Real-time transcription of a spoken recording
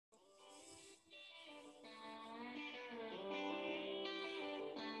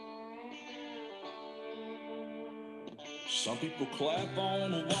Some people clap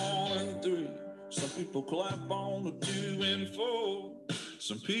on a 1 and 3. Some people clap on a 2 and 4.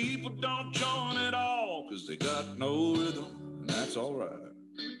 Some people don't join at all because they got no rhythm, and that's all right.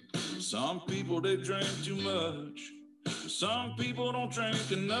 Some people, they drink too much. Some people don't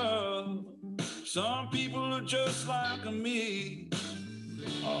drink enough. Some people are just like me.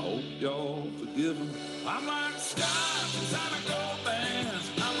 I hope y'all forgive them. I'm like stars inside a gold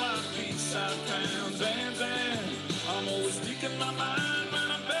bands. I'm like peace-side towns, and I'm always speaking my mind, man.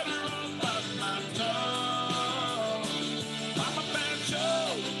 I'm better off biting my tongue. I'm a bad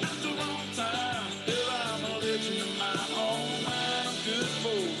show at the wrong time. If I'm a legend in my own mind, I'm good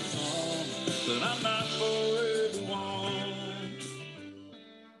for some, but I'm not for everyone.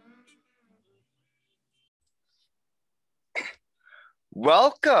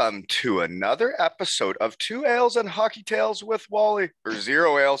 Welcome to another episode of 2 Ales and Hockey Tales with Wally, or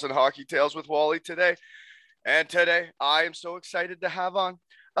 0 Ales and Hockey Tales with Wally today. And today, I am so excited to have on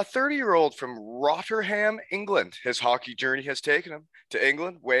a 30-year-old from Rotterdam, England. His hockey journey has taken him to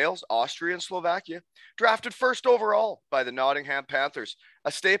England, Wales, Austria, and Slovakia. Drafted first overall by the Nottingham Panthers,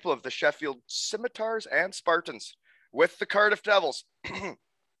 a staple of the Sheffield Scimitars and Spartans, with the Cardiff Devils. In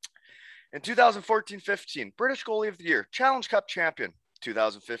 2014-15, British Goalie of the Year, Challenge Cup champion.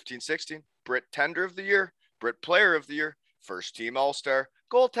 2015-16, Brit Tender of the Year, Brit Player of the Year, First Team All-Star,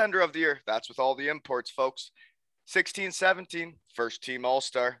 Goaltender of the Year. That's with all the imports, folks. 16-17, First Team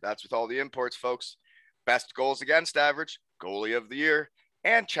All-Star. That's with all the imports, folks. Best goals against average, Goalie of the Year,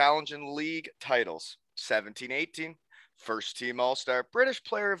 and Challenge and League titles. 17-18, First Team All-Star, British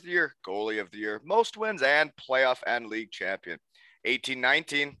Player of the Year, Goalie of the Year, most wins, and playoff and league champion.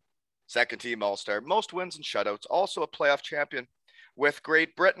 18-19, Second Team All-Star, most wins and shutouts, also a playoff champion. With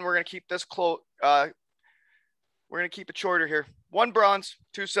Great Britain, we're going to keep this close. We're going to keep it shorter here. 1 bronze,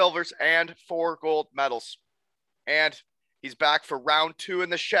 2 silvers, and 4 gold medals. And he's back for round 2 in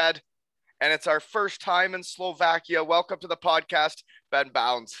the shed. And it's our first time in Slovakia. Welcome to the podcast, Ben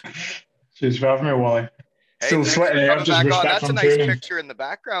Bounds. Cheers for having me, Wally. Hey, Still sweating. I've just rushed back That's from a nice training. picture in the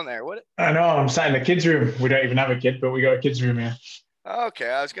background there. What? I know. I'm sat in the kids' room. We don't even have a kid, but we got a kids' room here. Okay,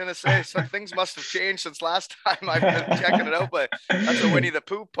 I was gonna say some things must have changed since last time I've been checking it out, but that's a Winnie the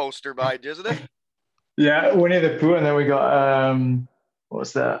Pooh poster behind you, isn't it? Yeah, Winnie the Pooh, and then we got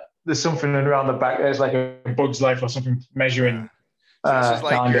what's that? There's something around the back. There's like a Bug's Life or something measuring. So this is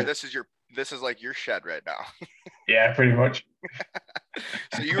like this is like your shed right now. Yeah, pretty much.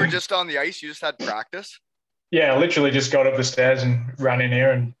 So you were just on the ice. You just had practice. Yeah, I literally just got up the stairs and ran in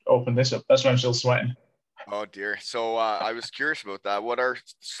here and opened this up. That's why I'm still sweating. Oh dear. So I was curious about that. What are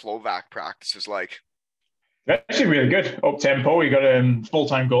Slovak practices like? They're actually really good. Up tempo. We got a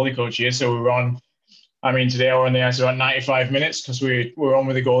full-time goalie coach here, so we're on. I mean, today we're on the ice about 95 minutes because we're on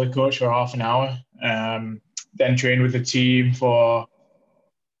with the goalie coach for half an hour. Then trained with the team for,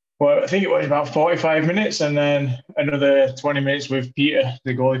 well, I think it was about 45 minutes, and then another 20 minutes with Peter,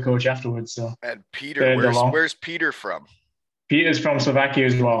 the goalie coach, afterwards. So. And Peter, where's Peter from? Peter's from Slovakia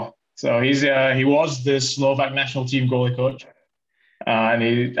as well. So he was the Slovak national team goalie coach,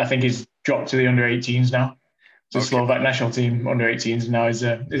 and I think he's dropped to the under-18s now. The okay. Slovak national team under-18s now is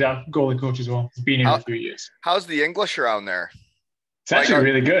our goalie coach as well. He's been here for a few years. How's the English around there? It's actually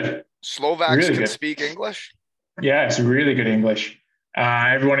really good. Slovaks really can speak English? Yeah, it's really good English.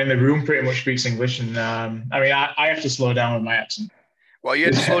 Everyone in the room pretty much speaks English, and I mean, I have to slow down with my accent. Well, you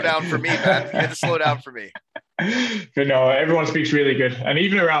had to slow down for me, man. You had to slow down for me. But no, everyone speaks really good, and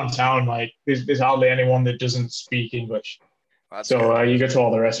even around town, like there's hardly anyone that doesn't speak English. So you go to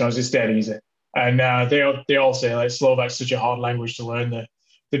all the restaurants, it's dead easy, and they all say like Slovak's such a hard language to learn that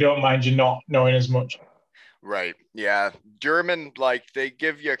they don't mind you not knowing as much. Right? Yeah, German, like they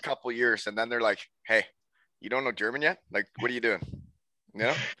give you a couple years, and then they're like, "Hey, you don't know German yet? Like, what are you doing?" You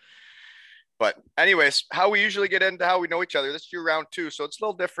know. But anyways, how we usually get into how we know each other. This is your round 2, so it's a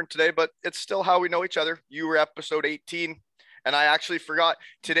little different today, but it's still how we know each other. You were episode 18, and I actually forgot.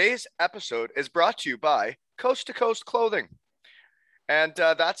 Today's episode is brought to you by Coast to Coast Clothing. And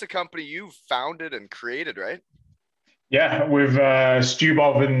that's a company you founded and created, right? Yeah, with Stu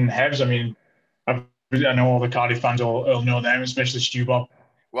Bob and Hebs. I mean, I know all the Cardiff fans will know them, especially Stu Bob.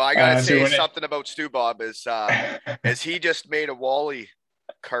 Well, I got to say something about Stu Bob is he just made a Wally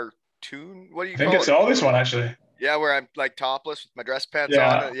cartoon. What do you call it? I think it's all this one, actually. Yeah, where I'm like topless with my dress pants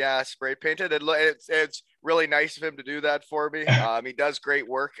on. Yeah, spray painted. It's really nice of him to do that for me. He does great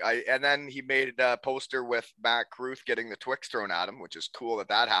work. And then he made a poster with Matt Kruth getting the Twix thrown at him, which is cool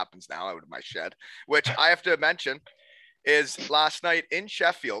that happens now out of my shed. Which I have to mention is last night in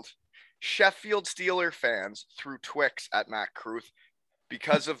Sheffield Steeler fans threw Twix at Matt Kruth.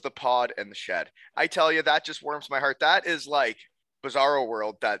 because of the pod and the shed. I tell you, that just warms my heart. That is like bizarro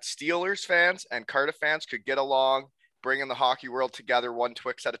world that Steelers fans and Cardiff fans could get along, bringing the hockey world together one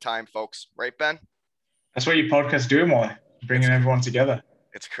Twix at a time, folks. Right, Ben? That's what your podcast do, more bringing everyone together.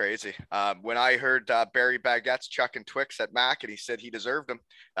 It's crazy. When I heard Barry Baguette's chucking Twix at Mac and he said he deserved them,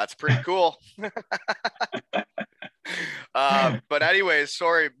 that's pretty cool. But anyways,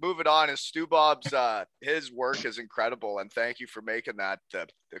 sorry, moving on. Is Stu Bob's his work is incredible, and thank you for making that.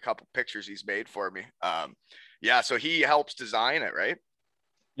 A couple pictures he's made for me. Yeah, so he helps design it, right?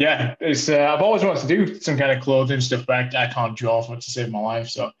 Yeah, it's I've always wanted to do some kind of clothing stuff, but I can't draw for it to save my life.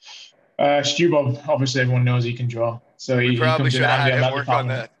 So Stu Bob, obviously everyone knows he can draw. So we probably should have had him work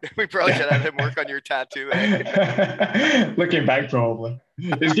department. on that. We probably should have had him work on your tattoo. Eh? Looking back, probably.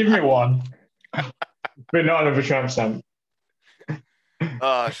 He's given me one, but not of a tramp stamp.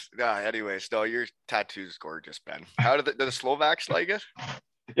 Anyways, no, your tattoo's gorgeous, Ben. How do the Slovaks like it?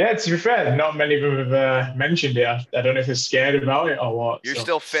 Yeah, to be fair, not many of them have mentioned it. I don't know if they're scared about it or what. You're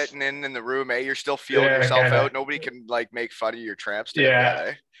still fitting in the room, eh? You're still feeling yourself out. Nobody can like make fun of your tramp stamp. Yeah.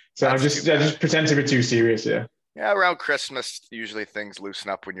 Eh? So I just pretend to be too serious, yeah. Yeah, around Christmas, usually things loosen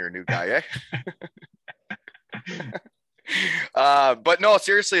up when you're a new guy, eh? But no,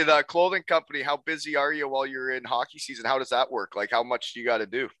 seriously, the clothing company, how busy are you while you're in hockey season? How does that work? Like, how much do you got to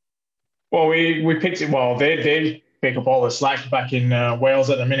do? Well, we picked it. Well, they pick up all the slack back in Wales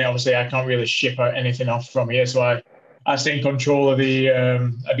at the minute. Obviously, I can't really ship out anything off from here, so I stay in control of the.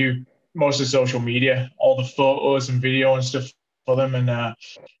 I do most of the social media, all the photos and video and stuff for them, and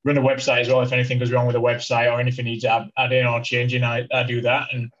run the website as well. If anything goes wrong with the website or anything needs adding or changing, I do that,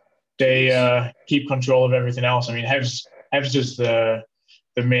 and they keep control of everything else. I mean, Hev's does the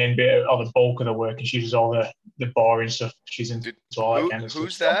main bit or the bulk of the work, and she does all the boring stuff. She's into all that kind of stuff.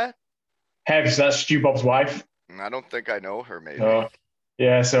 Who's that? Hev's, that's Stu Bob's wife. I don't think I know her, maybe.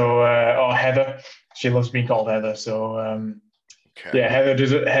 Yeah, so or Heather. She loves being called Heather. So okay. Yeah, Heather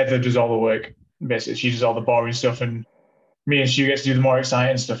does all the work. Basically, she does all the boring stuff, and me and Stu gets to do the more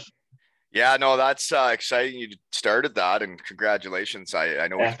exciting stuff. Yeah, no, that's exciting. You started that, and congratulations. I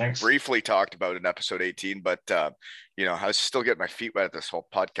know we briefly talked about it in episode 18, but I was still getting my feet wet at this whole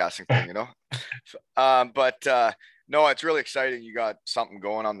podcasting thing, No, it's really exciting. You got something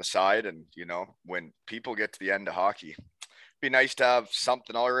going on the side, and when people get to the end of hockey, it'd be nice to have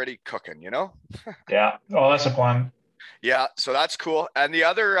something already cooking, Yeah. Oh, that's a plan. Yeah, so that's cool. And the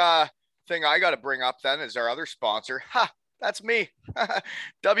other thing I got to bring up then is our other sponsor. That's me.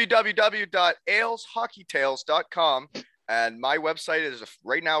 www.aleshockeytales.com. And my website is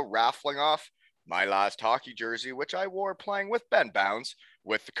right now raffling off my last hockey jersey, which I wore playing with Ben Bounds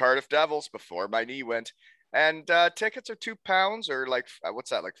with the Cardiff Devils before my knee went. And tickets are £2 or like,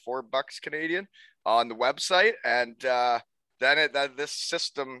 what's that, like $4 Canadian on the website. And then this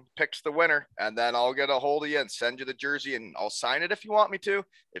system picks the winner. And then I'll get a hold of you and send you the jersey, and I'll sign it if you want me to.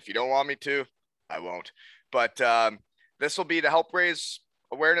 If you don't want me to, I won't. But this will be to help raise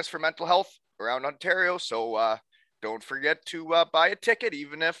awareness for mental health around Ontario. So don't forget to buy a ticket,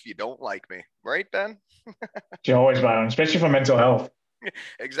 even if you don't like me. Right, Ben? You always buy one, especially for mental health.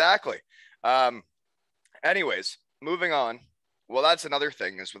 Exactly. Anyways, moving on. Well, that's another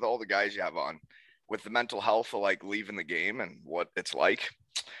thing is with all the guys you have on, with the mental health of like leaving the game and what it's like.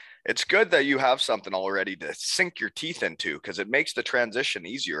 It's good that you have something already to sink your teeth into, because it makes the transition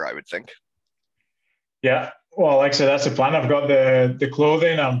easier, I would think. Yeah. Well, like I said, that's the plan. I've got the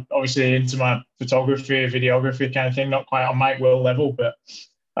clothing. I'm obviously into my photography, videography kind of thing, not quite on Mike Will level, but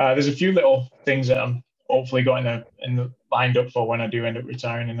there's a few little things that I'm hopefully got lined up for when I do end up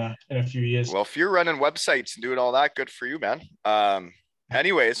retiring in a few years. Well, if you're running websites and doing all that, good for you, man.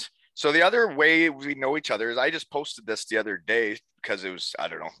 Anyways, so the other way we know each other is I just posted this the other day because it was, I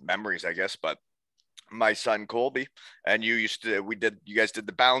don't know, memories, I guess, but my son Colby and you guys did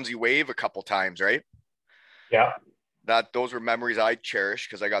the bouncy wave a couple times, right? Yeah. Those were memories I cherish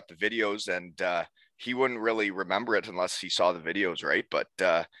because I got the videos, and he wouldn't really remember it unless he saw the videos, right? But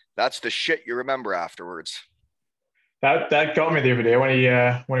that's the shit you remember afterwards. That got me the other day when he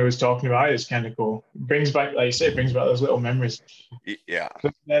was talking about it. It's kind of cool. It brings back, like you say, brings back those little memories. Yeah.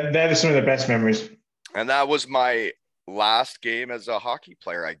 They're some of the best memories. And that was my last game as a hockey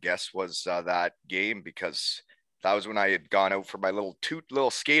player, I guess, was that game, because that was when I had gone out for my little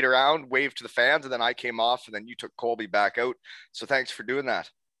skate around, wave to the fans, and then I came off, and then you took Colby back out. So thanks for doing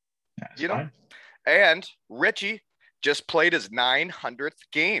that. That's fine. And Richie just played his 900th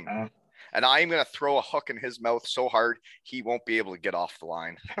game. And I'm going to throw a hook in his mouth so hard he won't be able to get off the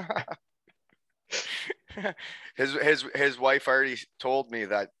line. His wife already told me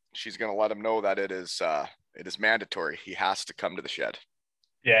that she's going to let him know that it is mandatory. He has to come to the shed.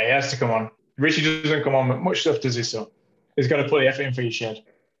 Yeah, he has to come on. Richie doesn't come on with much stuff, does he? So he's got to put the effort in for your shed.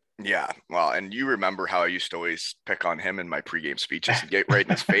 Yeah, well, and you remember how I used to always pick on him in my pregame speeches and get right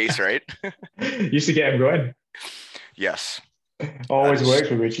in his face, right? Used to get him going. Yes. Always works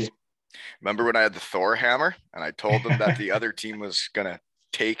with Richie. Remember when I had the Thor hammer and I told them that the other team was gonna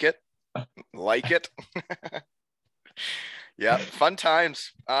take it, like it? Yeah, fun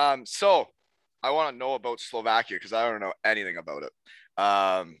times. So I want to know about Slovakia because I don't know anything about it.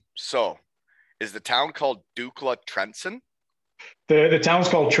 So is the town called Dukla Trenčín? The town's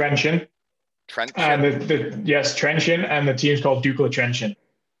called Trenčín. Trenčín? And yes, Trenčín, and the team's called Dukla Trenčín.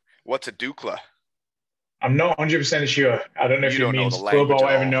 What's a Dukla? I'm not 100% sure. I don't know if it means club or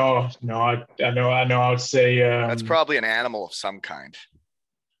whatever. No, I know. I would say that's probably an animal of some kind.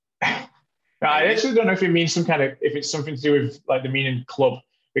 I actually don't know if it means if it's something to do with like the meaning club,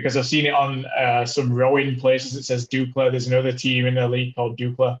 because I've seen it on some rowing places. It says Dukla. There's another team in the league called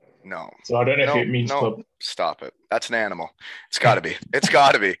Dukla. No. So I don't know if it means club. Stop it. That's an animal. It's got to be. It's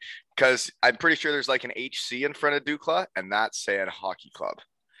got to be, because I'm pretty sure there's like an HC in front of Dukla, and that's saying hockey club.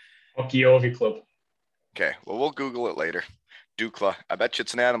 Hockey Ovi club. Okay, well, we'll Google it later. Dukla. I bet you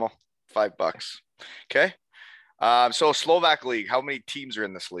it's an animal. $5. Okay. So Slovak League, how many teams are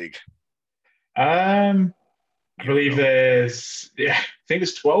in this league? I believe I think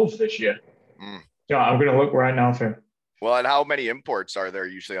it's 12 this year. Yeah, I'm going to look right now for him. Well, and how many imports are there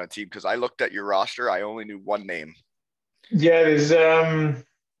usually on a team? Because I looked at your roster, I only knew one name. Yeah, there's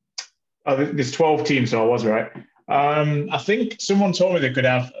 12 teams, so I was right. I think someone told me they could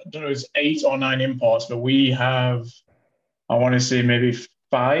have, I don't know, it's 8 or 9 imports, but we have, I want to say maybe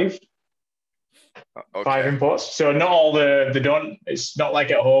 5. Okay. 5 imports. So not all it's not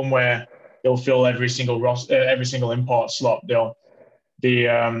like at home where they'll fill every single import slot. They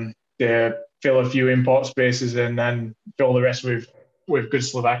fill a few import spaces and then fill the rest with good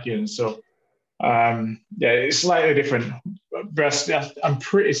Slovakians. So it's slightly different. But I'm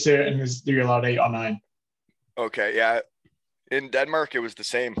pretty certain they're allowed 8 or 9. Okay, yeah. In Denmark, it was the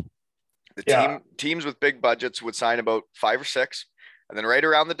same. Teams with big budgets would sign about 5 or 6, and then right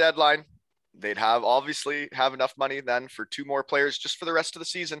around the deadline, they'd obviously have enough money then for 2 more players just for the rest of the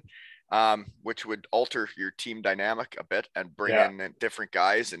season, which would alter your team dynamic a bit and bring in different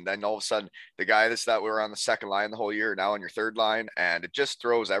guys. And then all of a sudden, the guys that were on the second line the whole year are now on your third line, and it just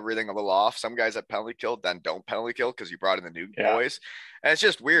throws everything a little off. Some guys that penalty killed then don't penalty kill because you brought in the new boys, and it's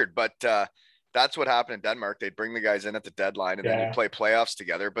just weird. But that's what happened in Denmark. They'd bring the guys in at the deadline, and then you play playoffs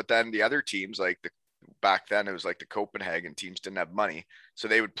together. But then the other teams, back then it was like the Copenhagen teams didn't have money, so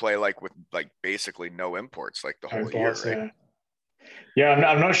they would play with basically no imports the whole year, right? Yeah,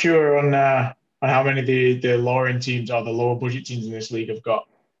 I'm not sure on how many the lower end teams or the lower budget teams in this league have got,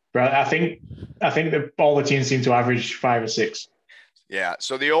 but I think that all the teams seem to average 5 or 6. Yeah.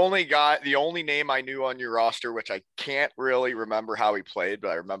 So the only name I knew on your roster, which I can't really remember how he played,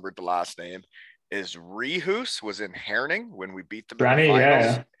 but I remembered the last name, is Rehus. Was in Herning when we beat them in the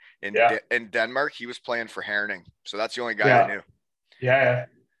finals in Denmark. He was playing for Herning, so that's the only guy I knew. Yeah.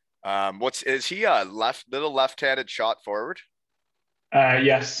 Is he a left-handed shot forward?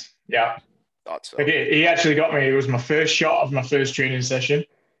 Yes. Yeah. Thought so. He actually got me. It was my first shot of my first training session.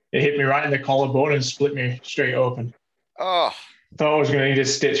 It hit me right in the collarbone and split me straight open. Oh. Thought I was going to need a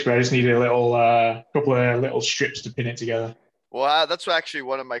stitch, but I just needed a little couple of little strips to pin it together. Well, that's actually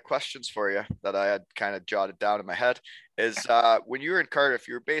one of my questions for you that I had kind of jotted down in my head is when you were in Cardiff,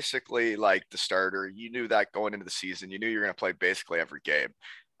 you were basically like the starter. You knew that going into the season. You knew you were going to play basically every game.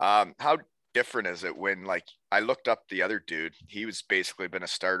 How different is it when I looked up the other dude? He was basically been a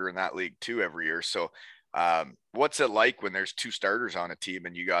starter in that league too every year. So what's it like when there's 2 starters on a team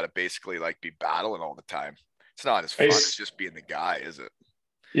and you got to basically be battling all the time? It's not as fun as just being the guy, is it?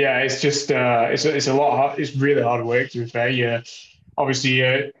 Yeah, it's just it's a lot hard. It's really hard work, to be fair. You're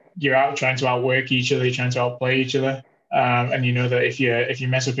out trying to outwork each other, trying to outplay each other, and you know that if you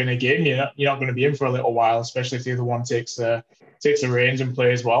mess up in a game, you're not going to be in for a little while, especially if the other one takes the reins and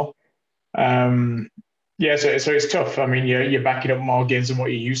plays well. So it's tough. I mean, you're backing up more games than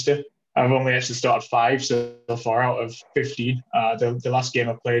what you used to. I've only actually started 5 so far out of 15. The last game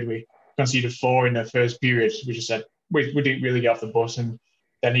I played, we conceded 4 in the first period. We just said we didn't really get off the bus, and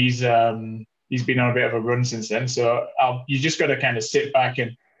then he's been on a bit of a run since then. So you just got to kind of sit back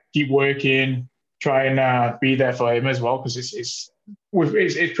and keep working, try and be there for him as well, because it's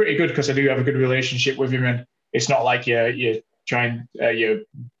pretty good because I do have a good relationship with him, and it's not like you're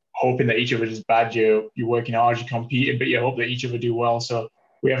hoping that each of it is bad. You're working hard, you're competing, but you hope that each of it do well. So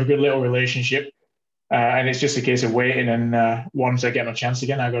we have a good little relationship. And it's just a case of waiting. And once I get my chance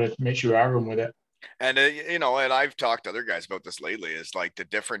again, I got to make sure I run with it. And and I've talked to other guys about this lately. Is like the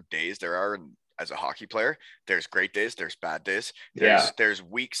different days there are as a hockey player. There's great days, there's bad days. There's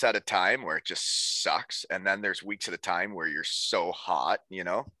weeks at a time where it just sucks, and then there's weeks at a time where you're so hot.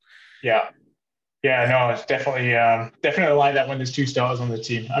 Yeah. Yeah, no, it's definitely like that when there's two starters on the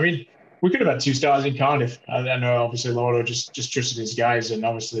team. I mean, we could have had two starters in Cardiff. I know obviously Loro just trusted his guys, and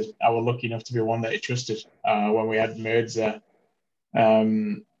obviously I was lucky enough to be one that he trusted when we had Merds there.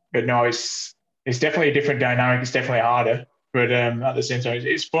 But no, it's definitely a different dynamic. It's definitely harder, but at the same time,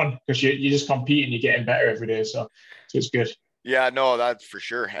 it's fun because you just compete and you're getting better every day. So it's good. Yeah, no, that's for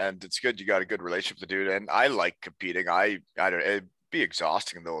sure, and it's good you got a good relationship with the dude. And I like competing. I don't. It'd be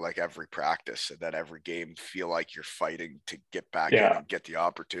exhausting though, like every practice and then every game, feel like you're fighting to get back in and get the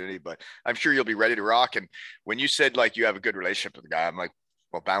opportunity. But I'm sure you'll be ready to rock. And when you said like you have a good relationship with the guy, I'm like,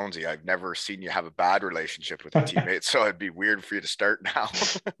 well, Bouncy, I've never seen you have a bad relationship with a teammate, so it'd be weird for you to start now.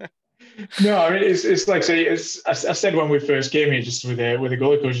 No, I mean it's like I said when we first came here, just with a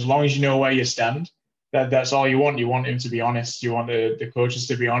goalie coach, as long as you know where you stand, that's all you want. You want him to be honest. You want the coaches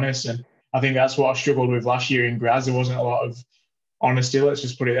to be honest, and I think that's what I struggled with last year in Graz. There wasn't a lot of honesty. Let's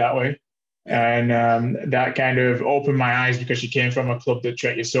just put it that way, and that kind of opened my eyes because you came from a club that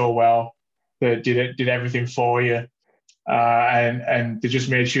treated you so well, that did everything for you. And they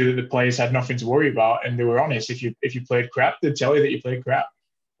just made sure that the players had nothing to worry about, and they were honest. If you played crap, they'd tell you that you played crap.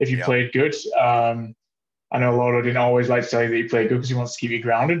 If you played good, I know Loro didn't always like to tell you that you played good because he wants to keep you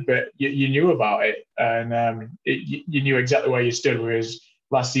grounded, but you knew about it, and you knew exactly where you stood. Whereas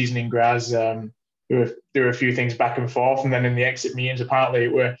last season in Graz, there were a few things back and forth, and then in the exit meetings, apparently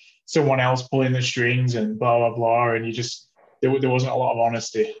it were someone else pulling the strings and blah blah blah, and there wasn't a lot of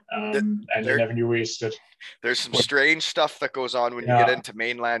honesty, and you never knew where you stood. There's some strange stuff that goes on when you get into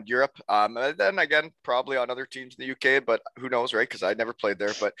mainland Europe. And then again, probably on other teams in the UK, but who knows, right? Because I never played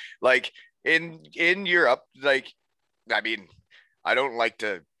there. But like in Europe, like, I mean, I don't like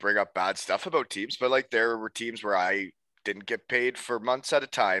to bring up bad stuff about teams, but like there were teams where I didn't get paid for months at a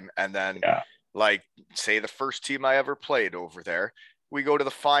time. And then like say the first team I ever played over there, we go to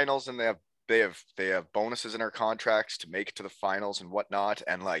the finals and they have bonuses in our contracts to make it to the finals and whatnot.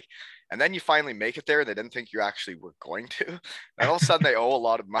 And then you finally make it there. They didn't think you actually were going to. And all of a sudden they owe a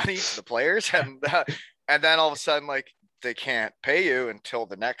lot of money to the players. And then all of a sudden, like, they can't pay you until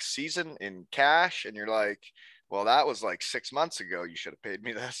the next season in cash. And you're like, well, that was like 6 months ago. You should have paid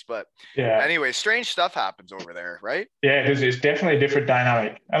me this. But anyway, strange stuff happens over there, right? Yeah, it's definitely a different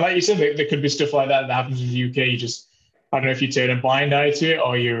dynamic. And like you said, there could be stuff like that happens in the UK. I don't know if you turn a blind eye to it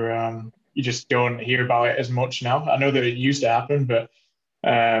or you just don't hear about it as much now. I know that it used to happen, but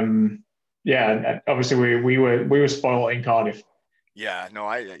obviously we were spoiled in Cardiff. Yeah, no,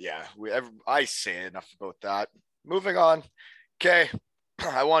 I say enough about that. Moving on. Okay.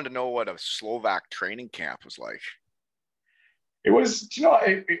 I wanted to know what a Slovak training camp was like. It was,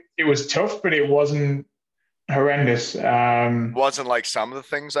 it was tough, but it wasn't horrendous. Wasn't like some of the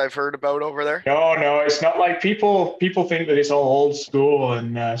things I've heard about over there. No, it's not like people think that it's all old school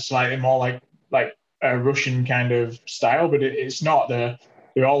and slightly more like a Russian kind of style, but it's not. They're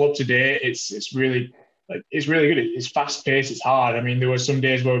all up to date. It's really good. It's fast paced. It's hard. I mean, there were some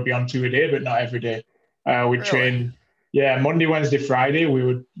days where we'd be on 2 a day, but not every day. We'd train. Yeah, Monday, Wednesday, Friday.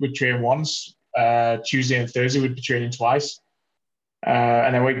 We'd train once. Tuesday and Thursday we'd be training twice,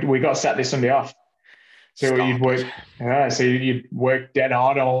 and then we got Saturday, Sunday off. So you'd work dead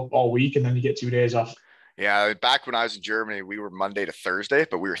hard all week, and then you get 2 days off. Yeah, back when I was in Germany, we were Monday to Thursday,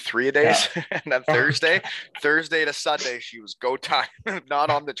 but we were 3 a days. Yeah. And then Thursday to Sunday, she was go time, not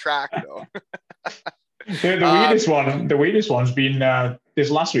on the track though. The weirdest one's been this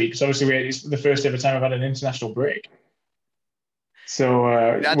last week. So obviously it's the first ever time I've had an international break.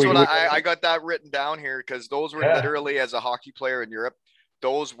 So that's what I got that written down here because those were literally, as a hockey player in Europe,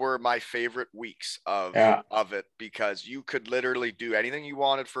 those were my favorite weeks of it because you could literally do anything you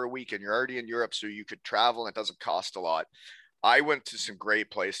wanted for a week and you're already in Europe, so you could travel and it doesn't cost a lot. I went to some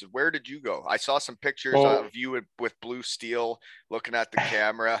great places. Where did you go? I saw some pictures of you with Blue Steel looking at the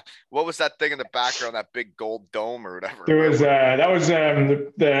camera. What was that thing in the background, that big gold dome or whatever? There was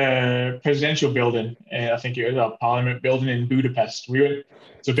the presidential building. I think it was a parliament building in Budapest.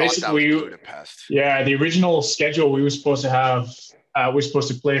 Budapest. Yeah, the original schedule we were supposed to have. We're supposed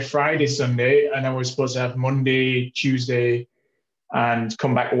to play Friday, Sunday, and then we're supposed to have Monday, Tuesday, and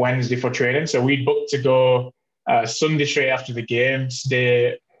come back Wednesday for training. So we'd booked to go Sunday straight after the game,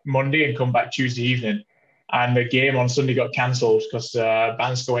 stay Monday, and come back Tuesday evening. And the game on Sunday got cancelled because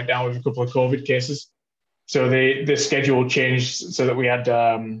Banska went down with a couple of COVID cases. So the schedule changed so that we had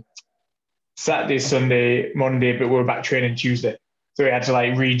Saturday, Sunday, Monday, but we were back training Tuesday. So we had to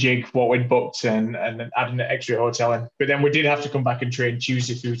like rejig what we'd booked and add an extra hotel in. But then we did have to come back and train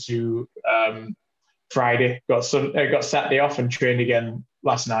Tuesday through to Friday. Got Saturday off and trained again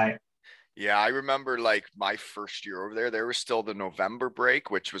last night. Yeah, I remember like my first year over there was still the November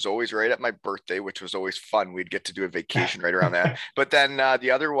break, which was always right at my birthday, which was always fun. We'd get to do a vacation right around that. But then the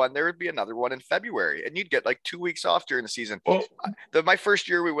other one, there would be another one in February, and you'd get like 2 weeks off during the season. Well, My first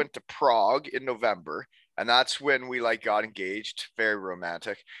year, we went to Prague in November, and that's when we like got engaged. Very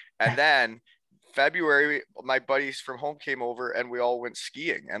romantic. And then February, my buddies from home came over and we all went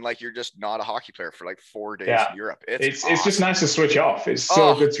skiing. And like, you're just not a hockey player for like 4 days in Europe. It's awesome. just nice to switch off. It's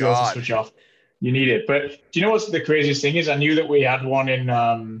so good to be able to switch off. You need it. But do you know what's the craziest thing is? I knew that we had one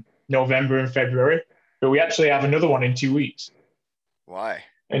in November and February, but we actually have another one in 2 weeks. Why?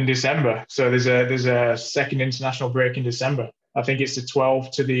 In December. So there's a second international break in December. I think it's the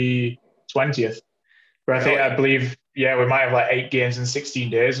 12th to the 20th. But Really? I believe, we might have like 8 games in 16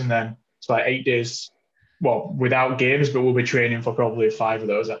 days, and then it's like 8 days, well, without games, but we'll be training for probably 5 of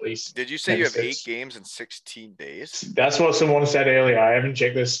those at least. Did you say you have 8 games in 16 days? That's what someone said earlier. I haven't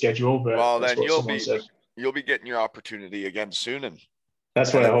checked the schedule, but well, then you'll be getting your opportunity again soon, and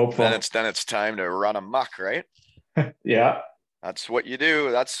that's what I hope for. Then it's time to run amok, right? Yeah. That's what you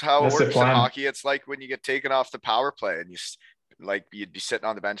do. That's how it works in hockey. It's like when you get taken off the power play and you'd be sitting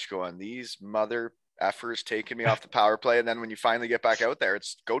on the bench going, these mother effers taking me off the power play. And then when you finally get back out there,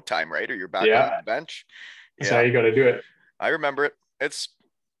 it's go time, right? Or you're back on the bench. That's how you got to do it. I remember it. It's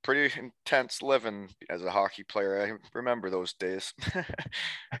pretty intense living as a hockey player. I remember those days.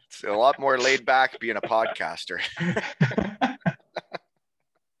 It's a lot more laid back being a podcaster.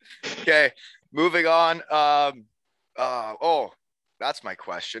 Okay, moving on. That's my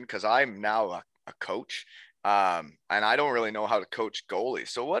question, because I'm now a coach. And I don't really know how to coach goalies.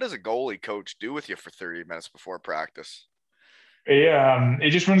 So what does a goalie coach do with you for 30 minutes before practice? It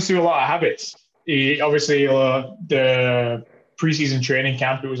just runs through a lot of habits. Obviously, the preseason training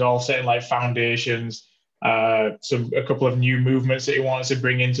camp, it was all setting like foundations, a couple of new movements that he wanted to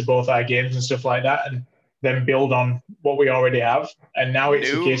bring into both our games and stuff like that, and then build on what we already have. And now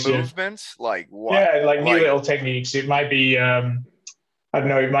it's new a case movements, like what? Yeah, like new little techniques. It might be, I don't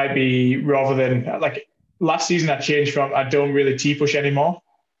know, it might be rather than like last season I changed from, I don't really T-push anymore,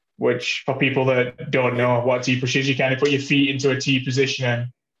 which for people that don't know what T-push is, you kind of put your feet into a T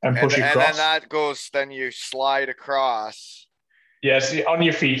position and push across. And then that goes, then you slide across. Yes, on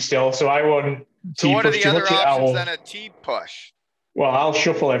your feet still. So I won't T-push. So what are the other options than a T-push? Well, I'll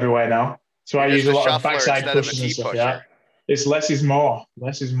shuffle everywhere now. So I use a lot of backside pushes and stuff. Yeah, it's less is more.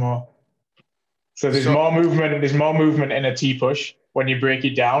 Less is more. So there's more movement. There's more movement in a T-push when you break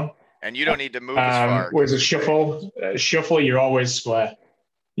it down. And you don't need to move as far. Whereas a shuffle, you're always square.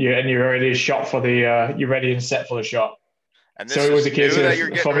 You're already shot for the. You're ready and set for the shot. And this so it was a case of you're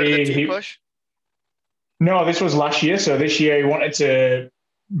getting rid of the T-push? No, this was last year. So this year he wanted to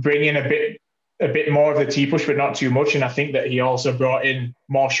bring in a bit more of the T-push, but not too much. And I think that he also brought in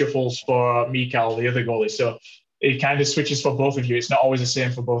more shuffles for Mikal, the other goalie. So it kind of switches for both of you. It's not always the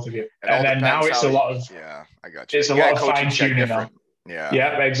same for both of you. And then now it's a lot of I got you. It's a lot of fine tuning now.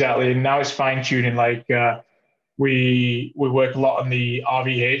 Yeah, exactly. And now it's fine tuning. Like we work a lot on the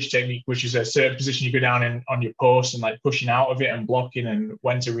RVH technique, which is a certain position you go down on your post and like pushing out of it and blocking and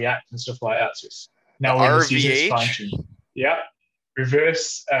when to react and stuff like that. So it's now we're in the season, it's fine tuned. Yeah,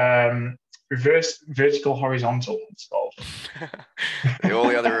 reverse vertical horizontal, it's called. The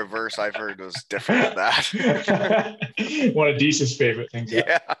only other reverse I've heard was different than that. One of Deese's favorite things.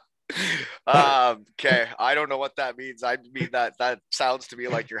 Yeah. Okay. I don't know what that means. I mean that sounds to me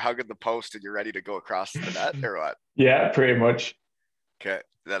like you're hugging the post and you're ready to go across the net, or what? Yeah, pretty much. Okay.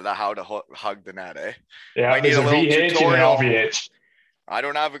 Then how to hug the net, eh? Yeah, I need a little VH tutorial. And an RVH. I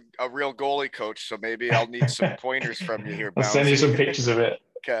don't have a real goalie coach, so maybe I'll need some pointers from you here. I'll send you some pictures of it.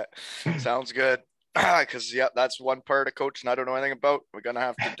 Okay. Sounds good. Because, that's one part of coaching I don't know anything about. We're going to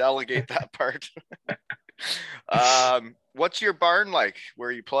have to delegate that part. What's your barn like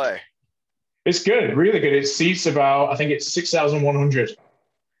where you play? It's good, really good. It seats about, I think it's 6,100.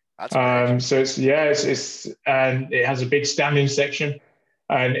 That's great. So it's and it has a big standing section,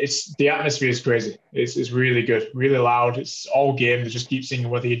 and the atmosphere is crazy. It's really good, really loud. It's all game. They just keep singing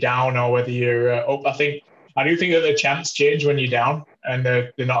whether you're down or whether you're up. I do think that the chants change when you're down, and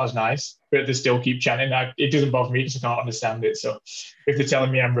they're not as nice, but they still keep chanting. It doesn't bother me because I can't understand it. So if they're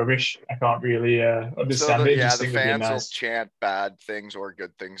telling me I'm rubbish, I can't really understand it. Yeah, the fans will chant bad things or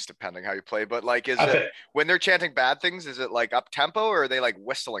good things depending how you play. But like, when they're chanting bad things, is it like up tempo or are they like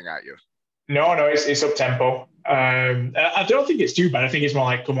whistling at you? No, it's up tempo. I don't think it's too bad. I think it's more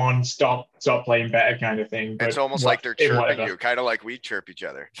like, come on, stop playing better kind of thing. It's But almost like they're in chirping whatever. you, kind of like we chirp each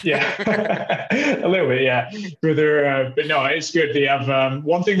other. Yeah, a little bit, yeah. But no, it's good. They have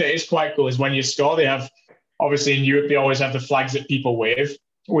one thing that is quite cool is when you score, they have obviously in Europe they always have the flags that people wave.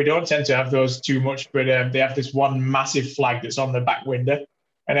 We don't tend to have those too much, but they have this one massive flag that's on the back window,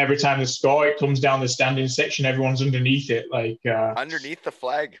 and every time they score, it comes down the standing section. Everyone's underneath it, like Underneath the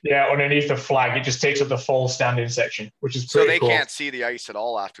flag. yeah, underneath the flag. It just takes up the full standing section, which is So pretty they cool. can't see the ice at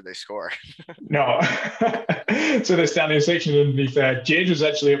all after they score. No. So the standing section underneath there. Jade was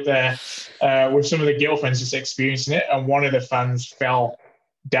actually up there with some of the girlfriends just experiencing it, and one of the fans fell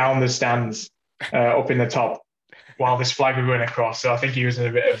down the stands up in the top while this flag was going across. So I think he was in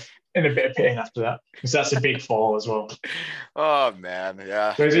a bit of pain after that, because that's a big fall as well. Oh man,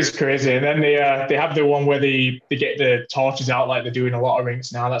 yeah. So it's crazy. And then they have the one where they get the torches out like they're doing a lot of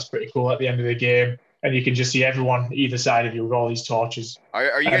rinks now. That's pretty cool at the end of the game. And you can just see everyone either side of you with all these torches.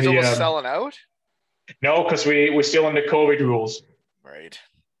 Are you guys almost selling out? No, because we're still under COVID rules. Right.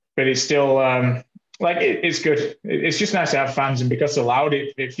 But it's still it's good. It's just nice to have fans, and because they're loud,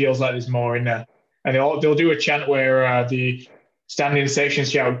 it feels like there's more in there. And they'll do a chant where the standing section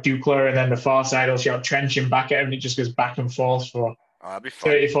shout Dukla, and then the far side will shout Trenching back at him, and it just goes back and forth for That'd be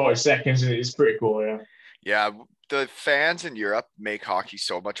fun. 30-40 seconds, and it's pretty cool, yeah. Yeah, the fans in Europe make hockey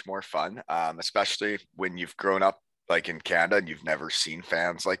so much more fun, especially when you've grown up like in Canada and you've never seen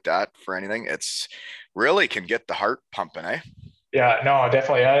fans like that for anything. It's really can get the heart pumping, eh? Yeah, no,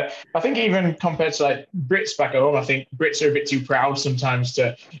 definitely. I think even compared to like Brits back at home, I think Brits are a bit too proud sometimes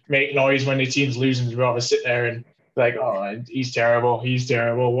to make noise when their team's losing. They'd rather sit there and like, oh, he's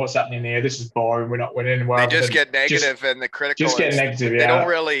terrible. What's happening here? This is boring. We're not winning. They just get negative and the critical. Just get negative. They yeah.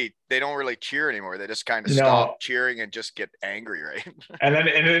 They don't really cheer anymore. They just kind of stop cheering and just get angry, right? and then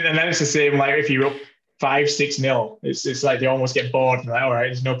it's the same. Like if you're up 5-6-0, it's like they almost get bored and like, all right,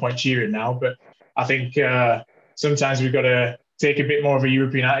 there's no point cheering now. But I think sometimes we've got to take a bit more of a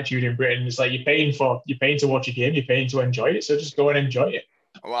European attitude in Britain. It's like you're paying to watch a game, you're paying to enjoy it, so just go and enjoy it.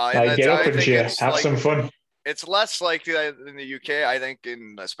 Well, like, get up and cheer, have some fun. It's less like in the UK, I think,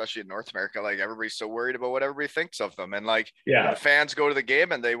 especially in North America, like everybody's so worried about what everybody thinks of them. And like the fans go to the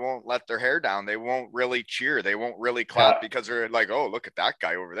game and they won't let their hair down. They won't really cheer. They won't really clap because they're like, oh, look at that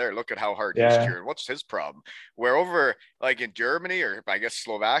guy over there. Look at how hard he's cheering. What's his problem? Where over like in Germany or I guess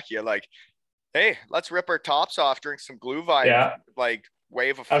Slovakia, like, hey, let's rip our tops off, drink some Glühwein, like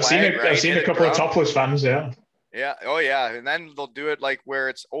wave a flag. I've seen a couple of topless fans, Yeah. Oh, yeah. And then they'll do it like where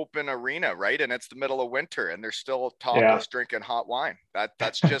it's open arena, right? And it's the middle of winter and they're still topless drinking hot wine.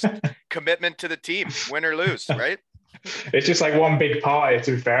 That's just commitment to the team, win or lose, right? It's just like one big party,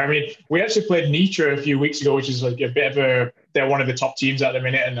 to be fair. I mean, we actually played Nitra a few weeks ago, which is like a bit of they're one of the top teams at the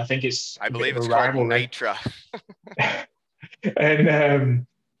minute. And I think I believe it's called Nitra. And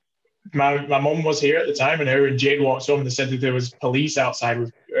my mum was here at the time, and her and Jade walked home and they said that there was police outside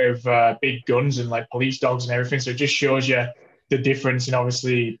with big guns and like police dogs and everything. So it just shows you the difference and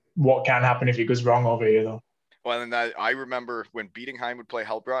obviously what can happen if it goes wrong over here, though. Well, and I remember when Bietigheim would play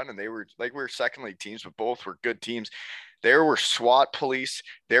Heilbronn, and they were like, we were second league teams, but both were good teams. There were SWAT police.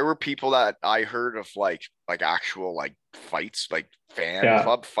 There were people that I heard of like actual like fights, like fan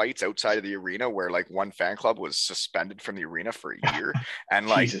club fights outside of the arena where like one fan club was suspended from the arena for a year. And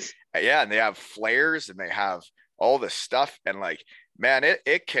like, and they have flares and they have all this stuff. And like, man,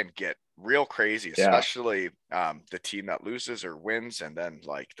 it can get real crazy, especially the team that loses or wins. And then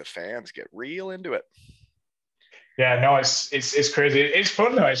like the fans get real into it. Yeah, no, it's crazy. It's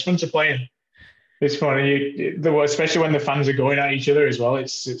fun though. It's fun to play in. It's funny, especially when the fans are going at each other as well. It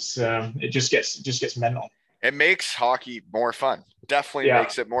just gets mental. It makes hockey more fun. Definitely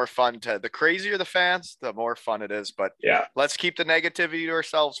makes it more fun. The crazier the fans, the more fun it is. But let's keep the negativity to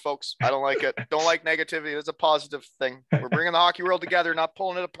ourselves, folks. I don't like it. Don't like negativity. It's a positive thing. We're bringing the hockey world together, not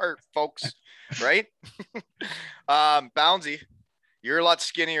pulling it apart, folks. Right? Bouncy, you're a lot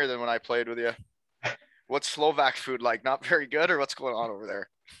skinnier than when I played with you. What's Slovak food like? Not very good, or what's going on over there?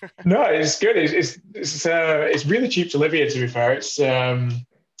 No, it's good. It's really cheap to live here. To be fair, it's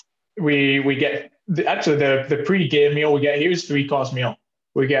we get the pre-game meal we get here is 3-course meal.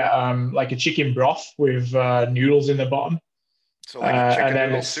 We get like a chicken broth with noodles in the bottom. So like a chicken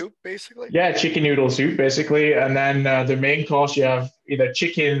noodle soup, basically. Yeah, chicken noodle soup, basically, and then the main course you have either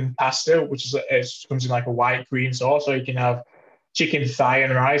chicken pasta, which comes in like a white cream sauce, or you can have chicken thigh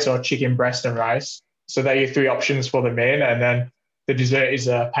and rice or chicken breast and rice. So there are your 3 options for the main, and then the dessert is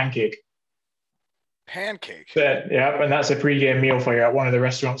a pancake. Pancake? And that's a pre-game meal for you at one of the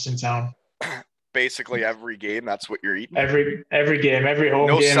restaurants in town. basically every game, that's what you're eating. Every game, every home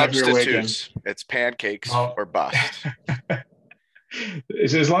no game, every away game. substitutes. It's pancakes or bust.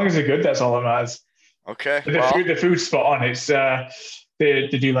 As long as they're good, that's all that matters. Okay. The food's spot on. It's they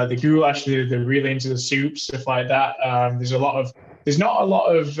do like the goulash. They're really into the soups, stuff like that. There's not a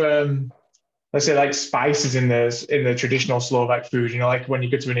lot of let's say like spices in the traditional Slovak food. You know, like when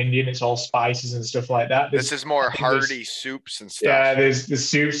you go to an Indian, it's all spices and stuff like that. This is more hearty soups and stuff. Yeah, there's the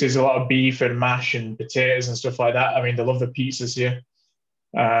soups. There's a lot of beef and mash and potatoes and stuff like that. I mean, they love the pizzas here.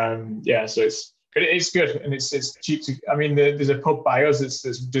 So it's good and it's cheap to. I mean, there's a pub by us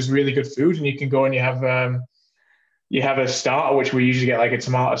there's really good food, and you can go and you have a starter, which we usually get like a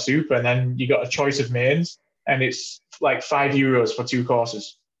tomato soup, and then you got a choice of mains, and it's like €5 for 2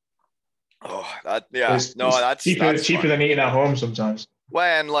 courses. Oh, that's cheaper than eating at home sometimes.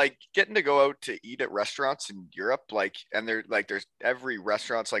 Well, and like getting to go out to eat at restaurants in Europe, like, and there's every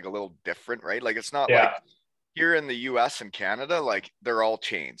restaurant's like a little different, right? Like it's not like here in the US and Canada, like they're all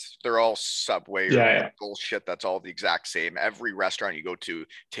chains, they're all Subway or bullshit. That's all the exact same. Every restaurant you go to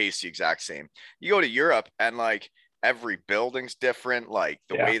tastes the exact same. You go to Europe and like every building's different. Like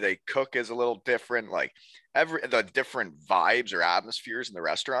the way they cook is a little different. Like the different vibes or atmospheres in the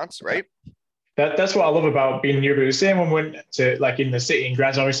restaurants, right? That's what I love about being in Europe. The same when we went to like in the city in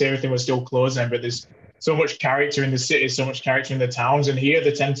Graz, obviously everything was still closed then, but there's so much character in the city, so much character in the towns. And here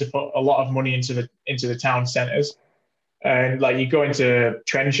they tend to put a lot of money into the town centers. And like you go into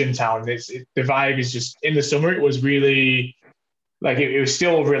Trenčín town, the vibe is just, in the summer, it was really like, it was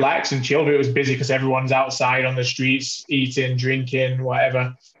still relaxed and chilled, but it was busy because everyone's outside on the streets, eating, drinking,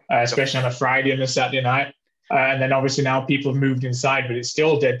 whatever, especially on a Friday and a Saturday night. And then obviously now people have moved inside, but it's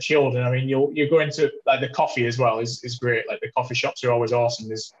still dead chilled. And I mean, you go into like the coffee as well is great. Like the coffee shops are always awesome.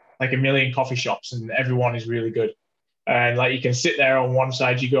 There's like a million coffee shops and everyone is really good. And like you can sit there on one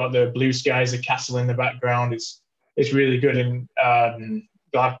side, you got the blue skies, the castle in the background. It's really good. And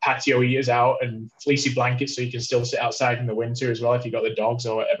they'll have patio eaters out and fleecy blankets so you can still sit outside in the winter as well if you got the dogs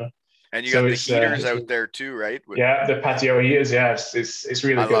or whatever. And you got the heaters out there too, right? Yeah, the patio eaters. Yeah, it's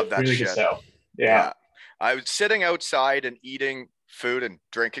really good. I love that really shit. Good setup. Yeah. I was sitting outside and eating food and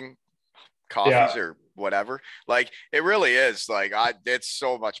drinking coffees or whatever. Like it really is like it's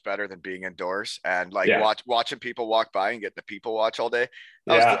so much better than being indoors and like watching people walk by and get the people watch all day.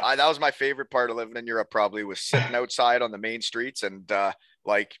 That was my favorite part of living in Europe. Probably was sitting outside on the main streets and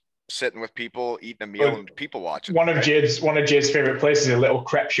like sitting with people, eating a meal and people watching. One of Jade's favorite places is a little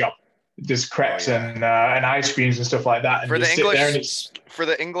crepe shop. There's crepes and ice creams and stuff like that. And for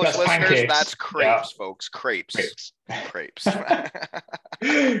the English listeners, pancakes. that's crepes, folks. Crepes.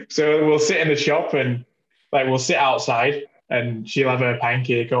 So we'll sit in the shop and like we'll sit outside and she'll have a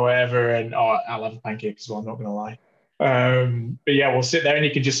pancake or whatever, and I'll have a pancake as well. I'm not gonna lie. But yeah, we'll sit there and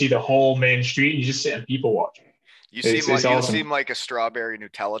you can just see the whole main street. And you just sit and people watch. You seem like a strawberry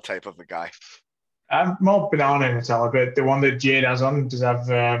Nutella type of a guy. I'm more banana Nutella, but the one that Jade has on does have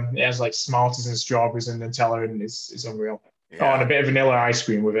it has like Smarties and strawberries and Nutella, and it's unreal. Yeah. Oh, and a bit of vanilla ice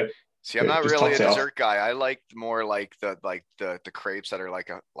cream with it. See, I'm not really a dessert guy. I like more like the crepes that are like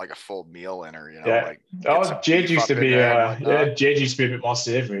a full meal in her, you know. Yeah. Like Jade used to be Jade used to be a bit more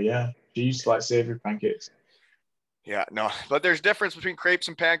savory. Yeah, she used to like savory pancakes. Yeah, no, but there's difference between crepes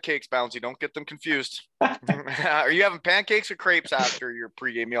and pancakes, Bouncy. Don't get them confused. Are you having pancakes or crepes after your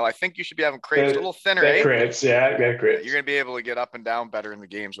pregame meal? I think you should be having crepes, a little thinner, eh? Crepes, yeah, crepes. You're going to be able to get up and down better in the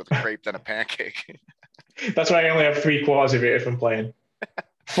games with a crepe than a pancake. That's why I only have 3/4 of it if I'm playing.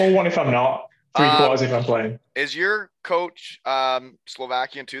 Full one if I'm not. 3/4 if I'm playing. Is your coach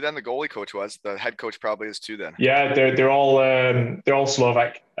Slovakian too? Then the goalie coach was. The head coach probably is too. Then. Yeah, they're all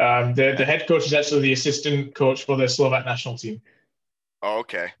Slovak. The head coach is actually the assistant coach for the Slovak national team. Oh,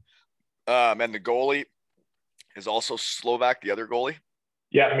 okay. And the goalie is also Slovak. The other goalie.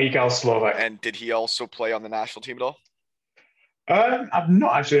 Yeah, Michal Slovak. And did he also play on the national team at all? I'm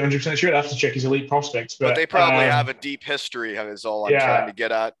not actually 100% sure. I'd have to check his elite prospects, but they probably have a deep history. Is all I'm trying to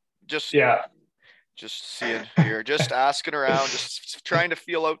get at. Just seeing here, just asking around, just trying to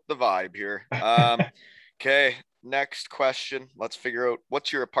feel out the vibe here. Okay, next question. Let's figure out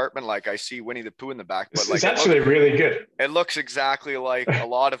what's your apartment like. I see Winnie the Pooh in the back, but like it's actually really good. It looks exactly like a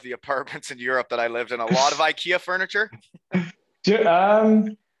lot of the apartments in Europe that I lived in. A lot of IKEA furniture.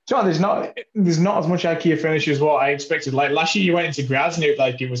 There's not as much IKEA furniture as what I expected. Like last year, you went into Graz and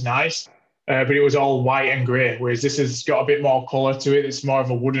it was nice, but it was all white and grey. Whereas this has got a bit more colour to it. It's more of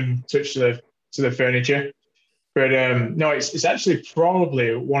a wooden touch to the furniture. But no, it's actually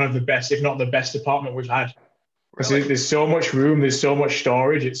probably one of the best, if not the best apartment we've had. Really? There's so much room, there's so much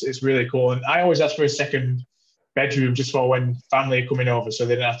storage. It's really cool. And I always ask for a second bedroom just for when family are coming over, so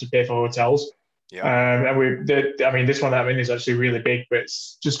they don't have to pay for hotels. Yeah. I mean, this one that I'm in is actually really big, but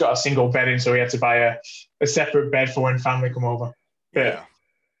it's just got a single bed in, so we had to buy a separate bed for when family come over. But Yeah.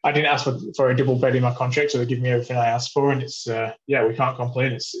 I didn't ask for a double bed in my contract, so they give me everything I asked for, and it's yeah, we can't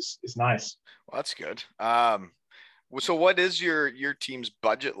complain. It's nice. Well, that's good. So what is your team's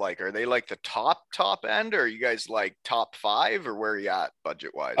budget like? Are they like the top end, or are you guys like top five, or where are you at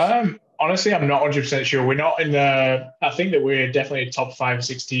budget wise? Honestly, I'm not 100% sure. We're not in the. I think that we're definitely a top 5 or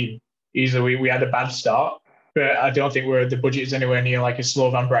 6 team. Either we had a bad start, but I don't think the budget is anywhere near like a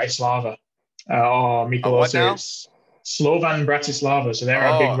Slovan Bratislava or What Mikolosa. now? It's Slovan Bratislava, so they're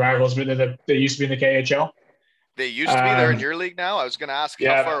our big Oh, rivals, but they used to be in the KHL. they used to be there in Um, your league now. I was going to ask how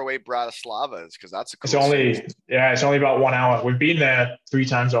yeah, far away Bratislava is because that's a it's cool city. only about 1 hour. We've been there 3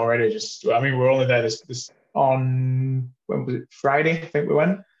 times already. I mean, we're only there this on when was it Friday? I think we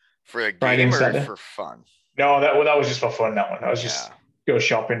went For a Friday game and or Saturday. for fun? No, that was just for fun. That one. That was Yeah. just go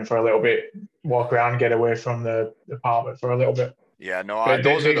shopping for a little bit, walk around, get away from the apartment for a little bit. Yeah, no, But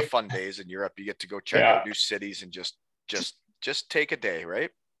those are the fun days in Europe. You get to go check yeah. out new cities and just take a day,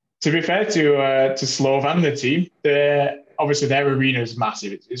 right? To be fair to Slovan, the team, obviously their arena is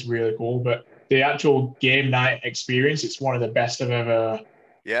massive. It's really cool, but the actual game night experience, it's one of the best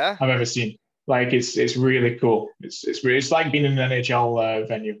Yeah. I've ever seen. Like it's really cool. It's like being in an NHL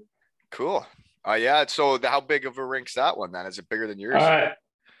venue. Cool. Yeah. So how big of a rink's that one then? Is it bigger than yours?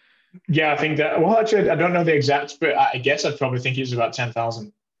 Yeah, I think that. Well, actually, I don't know the exact, but I guess I'd probably think it's about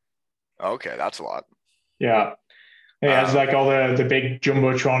 10,000. Okay, that's a lot. Yeah, it has like all the big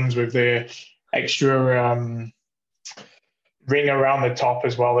jumbotrons with the extra ring around the top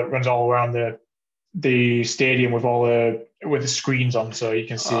as well that runs all around the stadium with with the screens on, so you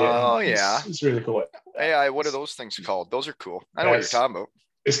can see it. Oh yeah, it's really cool. Hey, what are those things called? Those are cool. I know what you're talking about.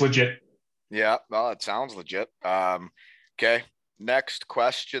 It's legit. Yeah, well, it sounds legit. Okay. Next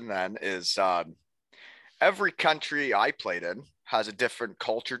question then is every country I played in has a different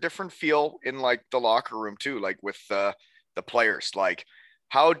culture, different feel in like the locker room too, like with the players. Like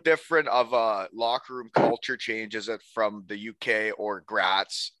how different of a locker room culture change is it from the UK or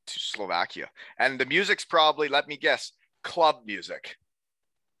Graz to Slovakia? And the music's probably, let me guess, club music.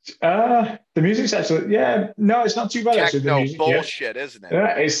 The music's actually, no, it's not too bad. Actually, the music, bullshit, isn't it?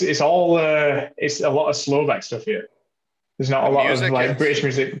 Yeah, it's all it's a lot of Slovak stuff here. There's not a lot of like British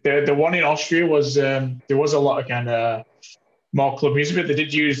music. The one in Austria was there was a lot of kind of more club music, but they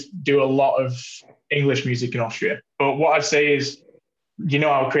did do a lot of English music in Austria. But what I'd say is, you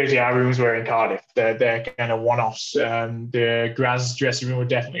know how crazy our rooms were in Cardiff. They're kind of one-offs. The Graz dressing room were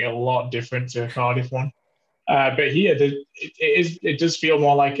definitely a lot different to a Cardiff one. But here, it does feel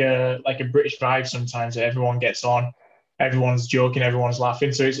more like a British vibe sometimes. That everyone gets on, everyone's joking, everyone's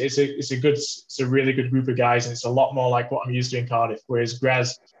laughing. So it's a really good group of guys, and it's a lot more like what I'm used to in Cardiff. Whereas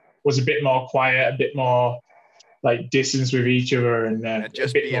Graz was a bit more quiet, a bit more like distance with each other, and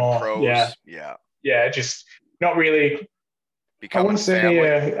just a bit being more pros. Yeah, just not really. I wouldn't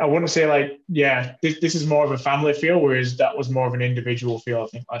say like this is more of a family feel, whereas that was more of an individual feel. I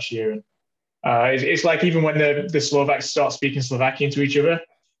think last year. And it's like even when the Slovaks start speaking Slovakian to each other,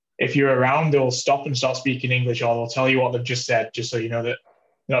 if you're around, they'll stop and start speaking English, or they'll tell you what they've just said, just so you know that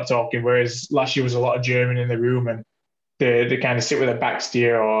they're not talking. Whereas last year was a lot of German in the room, and they kind of sit with a back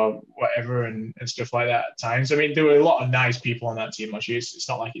steer or whatever and stuff like that at times. I mean, there were a lot of nice people on that team last year. It's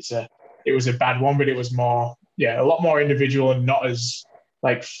not like it was a bad one, but it was more, a lot more individual and not as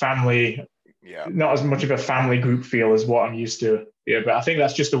like family. Yeah, not as much of a family group feel as what I'm used to. Yeah, but I think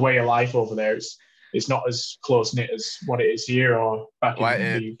that's just the way of life over there. It's not as close knit as what it is here or back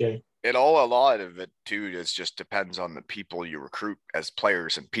in the UK. A lot of it too is just depends on the people you recruit as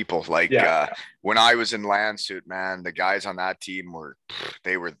players and people. Like when I was in Landshut, man, the guys on that team were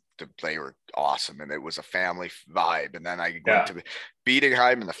awesome, and it was a family vibe. And then I went to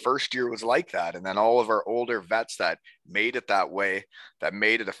Bietigheim, and the first year was like that. And then all of our older vets that made it that way, that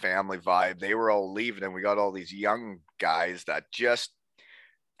made it a family vibe, they were all leaving, and we got all these young guys that just,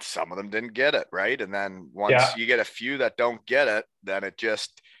 some of them didn't get it, right? And then once you get a few that don't get it, then it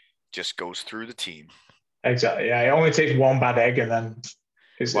just goes through the team. Exactly. Yeah, it only takes one bad egg, and then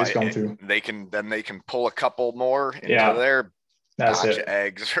it's gone through. They can pull a couple more into their batch of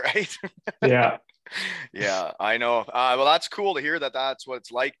eggs, right? Yeah. Yeah, I know. Well, that's cool to hear that. That's what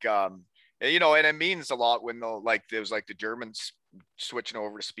it's like. And it means a lot when there was like the Germans switching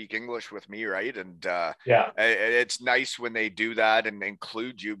over to speak English with me, right? And it's nice when they do that and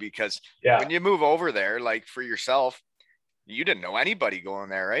include you, because when you move over there, like for yourself, you didn't know anybody going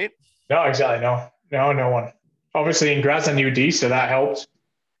there, right? No, exactly. No one. Obviously in Graz I knew D, so that helped.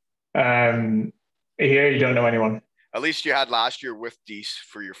 Here you don't know anyone. At least you had last year with Dees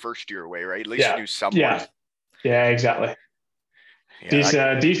for your first year away, right? At least you knew someone. Yeah, exactly.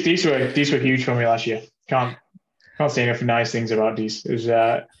 Yeah, Dees were huge for me last year. Can't say enough nice things about Dees. It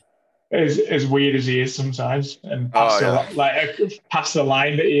was as weird as he is sometimes, and past the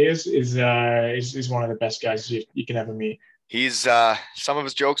line that he is one of the best guys you can ever meet. He's some of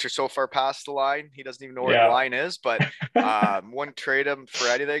his jokes are so far past the line, he doesn't even know where the line is, but wouldn't trade him for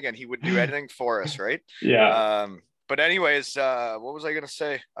anything, and he would do anything for us, right? Yeah. But anyways, what was I gonna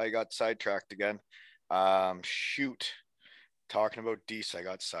say? I got sidetracked again. Shoot. Talking about Dees, I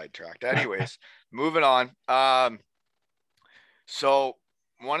got sidetracked. Anyways, moving on. So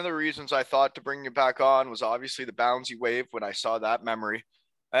one of the reasons I thought to bring you back on was obviously the Bouncy wave when I saw that memory.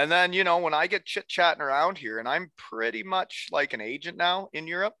 And then, when I get chit-chatting around here, and I'm pretty much like an agent now in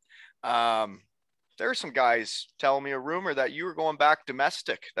Europe, there are some guys telling me a rumor that you were going back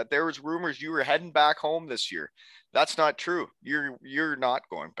domestic, that there was rumors you were heading back home this year. That's not true. You're not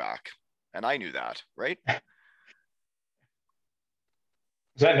going back. And I knew that, right?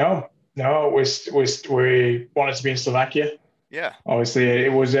 No, we wanted to be in Slovakia. Yeah. Obviously,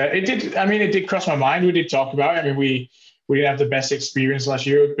 it did cross my mind. We did talk about it. I mean, we didn't have the best experience last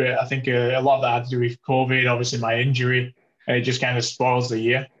year, but I think a lot of that had to do with COVID, obviously my injury, and it just kind of spoils the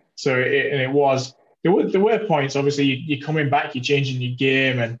year. So there were points, obviously you're coming back, you're changing your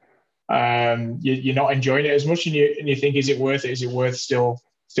game, and you're not enjoying it as much, and you think, is it worth it? Is it worth still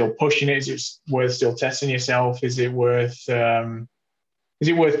pushing it? Is it worth still testing yourself? Is it worth doing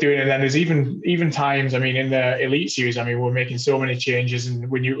it? And then there's even times, I mean, in the Elite Series, I mean, we're making so many changes and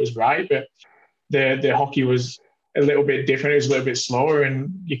we knew it was right, but the hockey was a little bit different. It was a little bit slower,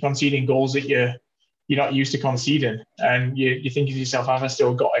 and you're conceding goals that you're not used to conceding. And you think to yourself, have I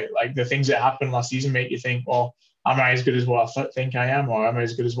still got it? Like, the things that happened last season make you think, well, am I as good as what I think I am? Or am I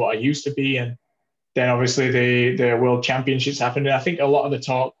as good as what I used to be? And then obviously the World Championships happened. And I think a lot of the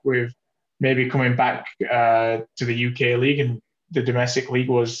talk with maybe coming back to the UK League and the domestic league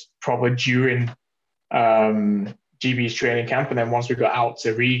was probably during GB's training camp. And then once we got out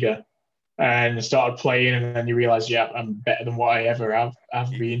to Riga and started playing, and then you realize, yeah, I'm better than what I ever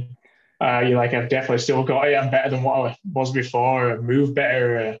have been. You're like, I've definitely still got it. I'm better than what I was before. I move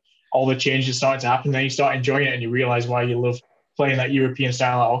better. All the changes start to happen. Then you start enjoying it, and you realize why you love playing that European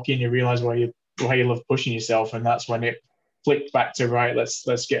style of hockey, and you realize why you love pushing yourself. And that's when it flicked back to, right,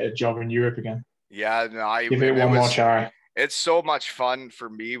 let's get a job in Europe again. Yeah, no, give it one more try. It's so much fun for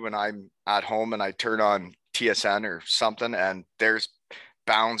me when I'm at home and I turn on TSN or something, and there's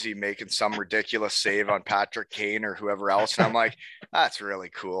Bouncy making some ridiculous save on Patrick Kane or whoever else, and I'm like, that's really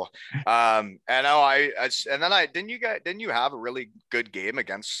cool. And didn't you have a really good game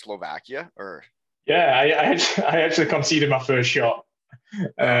against Slovakia? Or yeah, I actually conceded my first shot,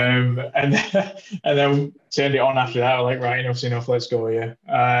 and then turned it on after that. I was like, right, enough's enough, let's go here.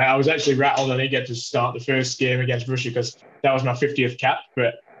 I was actually rattled I didn't get to start the first game against Russia because that was my 50th cap,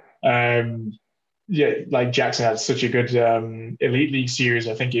 but yeah, like Jackson had such a good Elite League series.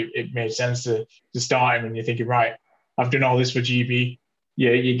 I think it made sense to start him, and you're thinking, right, I've done all this for GB.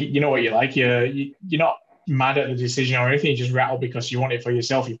 Yeah, you know what you like. You're not mad at the decision or anything. You just rattle because you want it for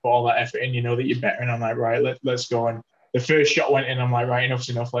yourself. You put all that effort in. You know that you're better, and I'm like, right, let's go. And the first shot went in. I'm like, right, enough's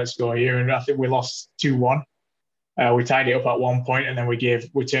enough. Let's go here. And I think we lost 2-1. We tied it up at one point, and then we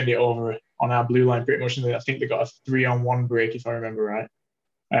turned it over on our blue line pretty much. And I think they got a 3-on-1 break, if I remember right.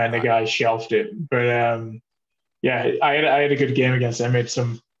 And the guy shelved it. But yeah, I had a good game against them. Made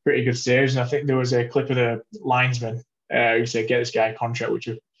some pretty good saves, and I think there was a clip of the linesman who said, "Get this guy a contract," which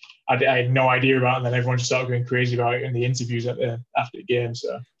I had no idea about, and then everyone just started going crazy about it in the interviews after the game.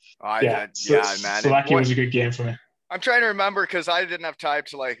 So man, Slovakia was a good game for me. I'm trying to remember because I didn't have time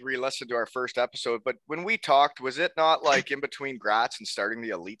to like re-listen to our first episode. But when we talked, was it not like in between Graz and starting the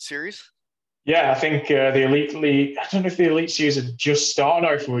Elite Series? Yeah, I think the Elite League, I don't know if the Elite Series had just started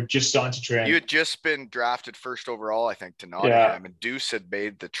or if we were just starting to train. You had just been drafted first overall, I think, to Nottingham, and Deuce had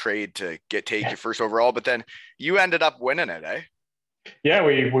made the trade to take you first overall, but then you ended up winning it, eh? Yeah,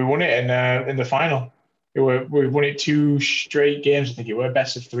 we won it in the final. We won it 2 straight games, I think it were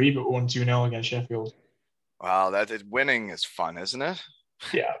best of 3, but we won 2-0 against Sheffield. Wow, winning is fun, isn't it?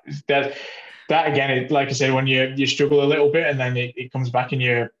 Yeah, that again, like I said, when you struggle a little bit and then it comes back and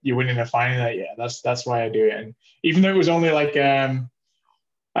you're winning a final, that's why I do it. And even though it was only like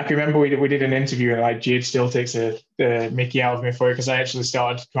I can remember we did an interview and like Jade still takes the mickey out of me for it because I actually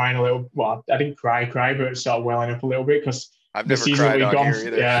started crying a little. Well, I didn't cry, but it started welling up a little bit because I've never cried on here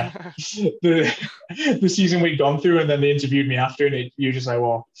either. Yeah, the season we'd gone through, and then they interviewed me after, and you're just like,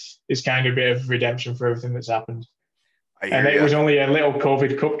 well, it's kind of a bit of redemption for everything that's happened. And it was only a little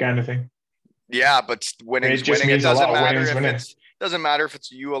COVID Cup kind of thing. Yeah, but winning is winning. It doesn't matter if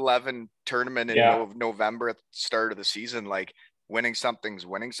it's U11 tournament in November at the start of the season. Like winning something's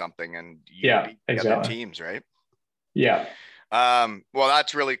winning something, and you beat the other teams, right? Yeah. Well,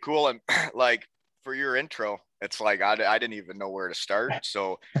 that's really cool. And like for your intro, it's like I didn't even know where to start,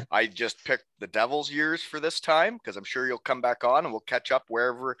 so I just picked the Devils years for this time because I'm sure you'll come back on and we'll catch up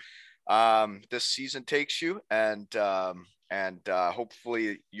wherever this season takes you, and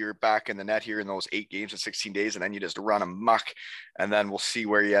hopefully you're back in the net here in those 8 games in 16 days, and then you just run amok, and then we'll see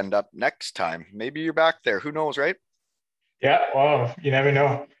where you end up next time. Maybe you're back there. Who knows, right? Yeah, well, you never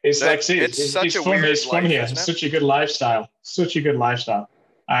know. It's such a fun. It's fun here. It's such a good lifestyle. Such a good lifestyle.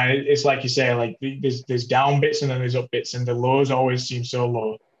 And it's like you say, like there's down bits and then there's up bits, and the lows always seem so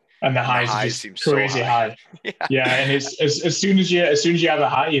low, and the highs are just crazy high. Yeah, and it's as soon as you have a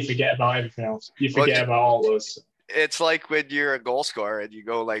high, you forget about everything else. You forget about all those. It's like when you're a goal scorer and you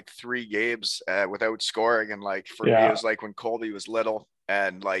go like 3 games without scoring, and like for me it was like when Colby was little,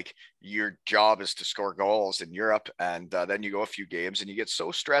 and like your job is to score goals in Europe, and then you go a few games and you get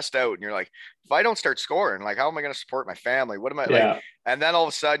so stressed out, and you're like, if I don't start scoring, like how am I going to support my family? What am I like? And then all of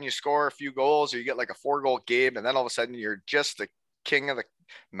a sudden you score a few goals, or you get like a 4-goal game, and then all of a sudden you're just the king of the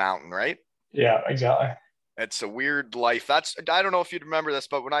mountain, right? Yeah, exactly. It's a weird life. I don't know if you'd remember this,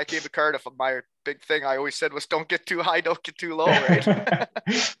 but when I came to Cardiff, my big thing I always said was don't get too high, don't get too low, right?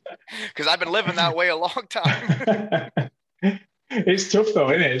 Because I've been living that way a long time. It's tough though,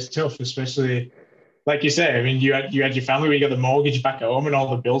 isn't it? It's tough, especially like you say. I mean, you had your family, where you got the mortgage back at home and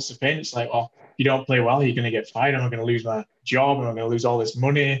all the bills to pay. It's like, well, if you don't play well, you're going to get fired. I'm going to lose my job. I'm going to lose all this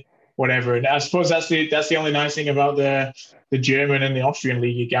money, whatever. And I suppose that's the only nice thing about the German and the Austrian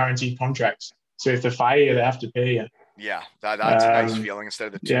league. You guaranteed contracts. So if they fire you, they have to pay you. Yeah, that's a nice feeling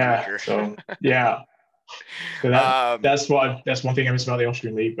instead of the 2-weeker. So that's one thing I miss about the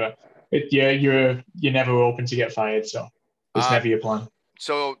Austrian league. But you're never open to get fired, so it's never your plan.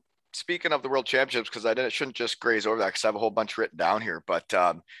 So speaking of the World Championships, because I shouldn't just graze over that because I have a whole bunch written down here. But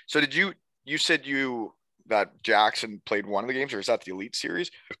so did you said that Jackson played one of the games, or is that the Elite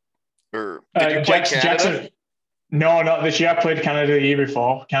Series? Or did you play Canada? Jackson, no, not this year. I played Canada the year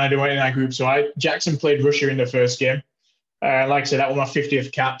before. Canada went in that group. So Jackson played Russia in the first game. Like I said, that was my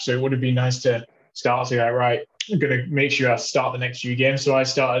 50th cap. So it would have been nice to start to like, right, I'm going to make sure I start the next few games. So I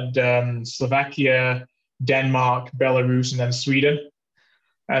started Slovakia, Denmark, Belarus, and then Sweden.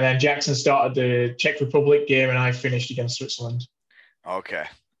 And then Jackson started the Czech Republic game, and I finished against Switzerland. Okay.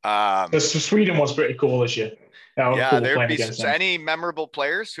 So Sweden was pretty cool this year. Yeah, there'd be any memorable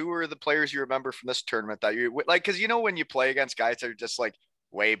players. Who were the players you remember from this tournament that you like? Because when you play against guys that are just like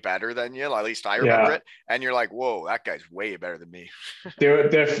way better than you, at least I remember it, and you're like, whoa, that guy's way better than me. There were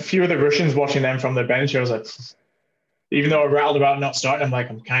a few of the Russians watching them from the bench. I was like, even though I rattled about not starting, I'm like,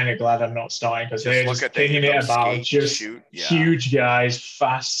 I'm kind of glad I'm not starting, because they're just kicking it about, just huge guys,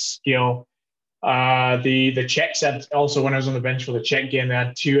 fast skill. The Czechs had also, when I was on the bench for the Czech game, they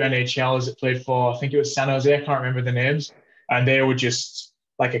had 2 NHLs that played for, I think it was San Jose, I can't remember the names, and they were just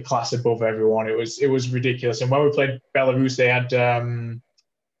like a class above everyone. It was ridiculous. And when we played Belarus, they had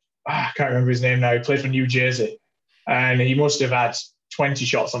I can't remember his name now. He played for New Jersey, and he must have had 20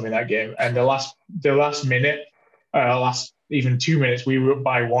 shots on me that game. And the last minute, last even 2 minutes, we were up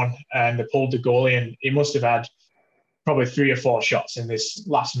by 1, and they pulled the goalie, and he must have had probably 3 or 4 shots in this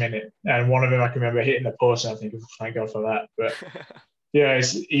last minute. And one of them I can remember hitting the post, and I think, thank God for that. But yeah,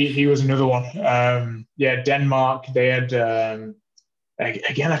 he was another one. Denmark, they had,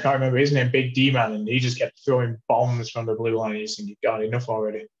 again, I can't remember his name, Big D-Man, and he just kept throwing bombs from the blue line. You just think, you've got enough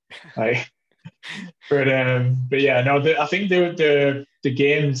already. But yeah, no, I think the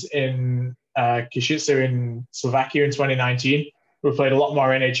games in Košice in Slovakia in 2019, we played a lot more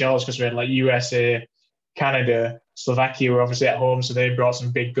NHLs because we had like USA, Canada, Slovakia were obviously at home, so they brought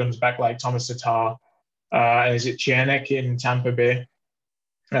some big guns back like Thomas Tatar, and is it Chernek in Tampa Bay,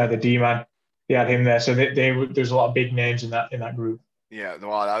 the D-man. They had him there, so there's a lot of big names in that group. Yeah,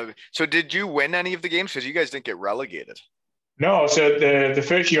 well, so did you win any of the games? Because you guys didn't get relegated. No, so the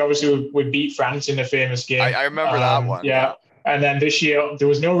first year, obviously, we beat France in the famous game. I remember that one. Yeah. And then this year, there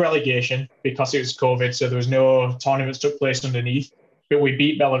was no relegation because it was COVID, so there was no tournaments took place underneath. But we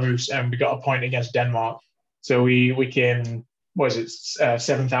beat Belarus, and we got a point against Denmark. So we came,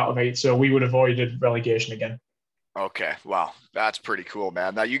 7th out of 8, so we would have avoided relegation again. Okay, wow, that's pretty cool,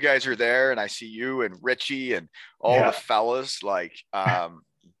 man. Now you guys are there, and I see you and Richie and all the fellas, like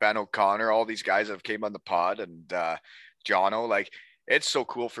Ben O'Connor, all these guys that have came on the pod, and Jono. Like, It's so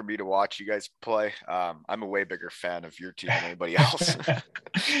cool for me to watch you guys play. I'm a way bigger fan of your team than anybody else.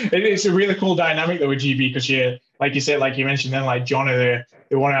 It's a really cool dynamic though with GB because like you said, like you mentioned then, like John, they're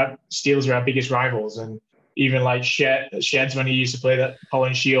one of Steelers are our biggest rivals, and even like Sheds when he used to play that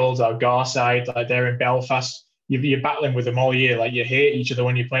Colin Shields or Garside, like they're in Belfast. You're battling with them all year. Like you hate each other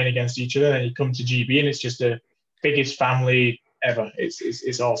when you're playing against each other, and you come to GB and it's just the biggest family ever.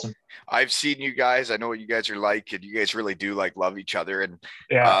 It's awesome. I've seen you guys. I know what you guys are like, and you guys really do like love each other. And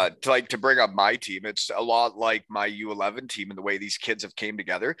Yeah. to bring up my team, it's a lot like my U11 team and the way these kids have came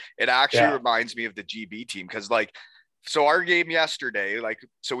together. It actually reminds me of the GB team because so our game yesterday,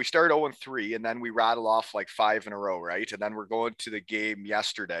 so we start 0-3 and then we rattle off like 5 in a row, right? And then we're going to the game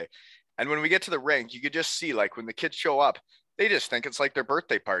yesterday. And when we get to the rink, you could just see like when the kids show up, they just think it's like their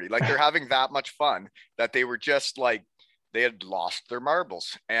birthday party. Like they're having that much fun that they were just like, they had lost their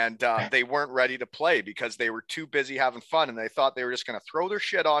marbles and they weren't ready to play because they were too busy having fun. And they thought they were just going to throw their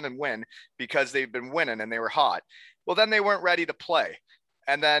shit on and win because they've been winning and they were hot. Well, then they weren't ready to play.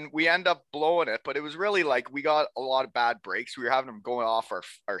 And then we end up blowing it, but it was really like we got a lot of bad breaks. We were having them going off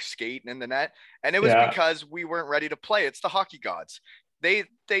our skate in the net. And it was because we weren't ready to play. It's the hockey gods. They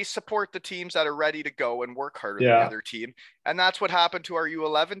support the teams that are ready to go and work harder than the other team. And that's what happened to our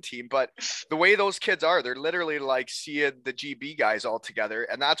U11 team. But the way those kids are, they're literally like seeing the GB guys all together.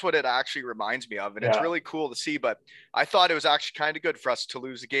 And that's what it actually reminds me of. And it's really cool to see. But I thought it was actually kind of good for us to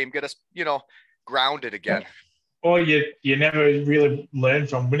lose the game, get us, grounded again. Well, you never really learn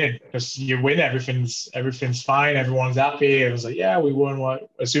from winning because you win, everything's fine, everyone's happy. It was like, we won.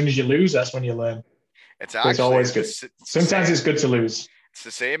 As soon as you lose, that's when you learn. It's always good. Sometimes it's good to lose. It's the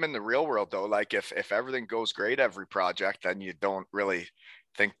same in the real world though. Like if everything goes great every project, then you don't really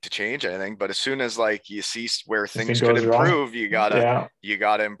think to change anything. But as soon as like you see where things could improve, you gotta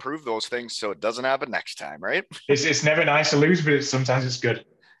improve those things so it doesn't happen next time, right? It's never nice to lose, but sometimes it's good.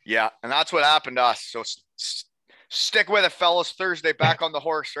 Yeah, and that's what happened to us. So stick with it, fellas. Thursday, back on the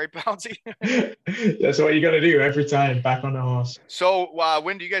horse, right, Bouncy? That's what you got to do every time, back on the horse. So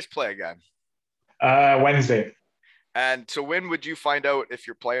when do you guys play again? Wednesday. And so when would you find out if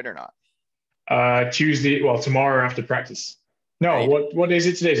you're playing or not? Tuesday. Well, tomorrow after practice. No, what day is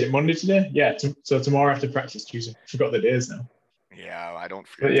it today? Is it Monday today? Yeah. So tomorrow after practice, Tuesday. I forgot the days now. Yeah, I don't.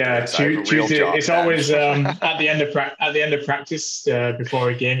 But yeah, Tuesday. It's always at the end of practice before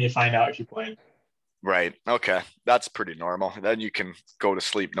a game. You find out if you're playing. Right. Okay, that's pretty normal. Then you can go to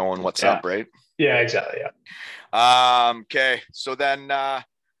sleep knowing what's up, right? Yeah, exactly. Yeah. Okay. So then.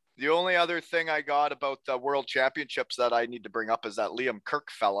 The only other thing I got about the World Championships that I need to bring up is that Liam Kirk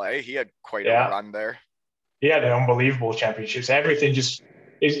fella. He had quite a run there. He had an unbelievable championships. Everything just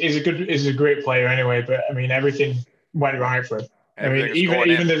is a great player anyway. But I mean, everything went right for him.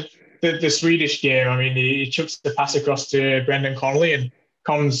 Even the Swedish game. I mean, he chucks the pass across to Brendan Connolly and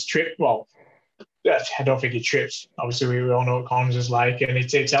Collins tripped. Well, I don't think he trips. Obviously, we all know what Collins is like, and he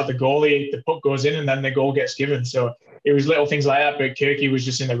takes out the goalie. The puck goes in, and then the goal gets given. So it was little things like that. But Kirky was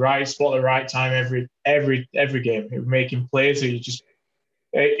just in the right spot, at the right time every game. He was making plays. So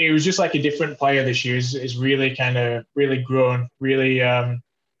it was just like a different player this year. He's really kind of really grown, really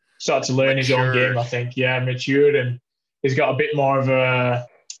started to learn his own game. I think, matured, and he's got a bit more of a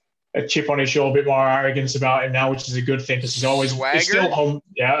chip on his shoulder, a bit more arrogance about him now, which is a good thing because he's still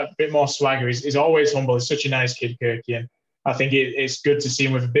a bit more swagger. He's always humble. He's such a nice kid, Kirky, and I think it's good to see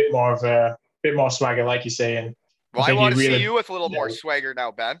him with a bit more swagger, like you say. And I want to see you with a little more swagger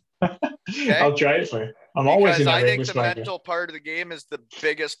now, Ben. Okay? I'll try it for you. I think the mental part of the game is the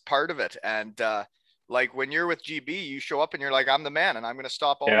biggest part of it, and like when you're with GB, you show up and you're like, I'm the man, and I'm going to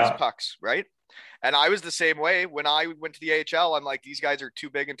stop all these pucks, right? And I was the same way when I went to the AHL. I'm like, these guys are too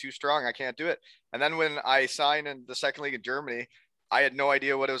big and too strong. I can't do it. And then when I signed in the second league in Germany, I had no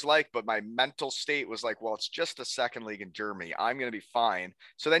idea what it was like, but my mental state was like, well, it's just the second league in Germany. I'm going to be fine.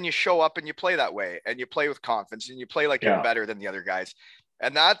 So then you show up and you play that way and you play with confidence and you play like you're better than the other guys.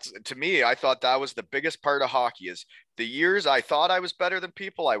 And that's, to me, I thought that was the biggest part of hockey is the years I thought I was better than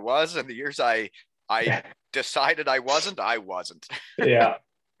people, I was. And the years I decided I wasn't. Yeah.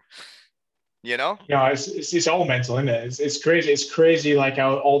 You know? Yeah, it's all mental, isn't it? It's crazy. It's crazy, like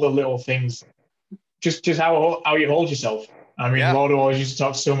how all the little things, just how you hold yourself. I mean, Lord always used to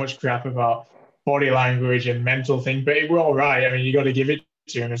talk so much crap about body language and mental thing, but we're all right. I mean, you got to give it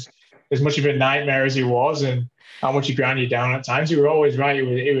to him. As much of a nightmare as he was, and how much he ground you down at times, you were always right. He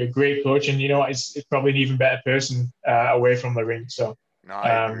was a great coach, and you know, it's probably an even better person away from the ring. So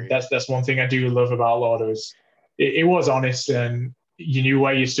that's one thing I do love about Lord is it was honest, and you knew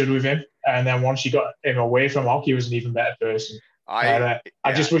where you stood with him. And then once you got him away from hockey, he was an even better person. I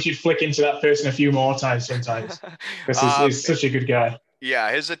just wish he'd flick into that person a few more times sometimes, because he's such a good guy.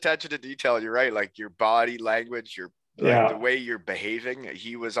 Yeah, his attention to detail, you're right. Like your body language, the way you're behaving,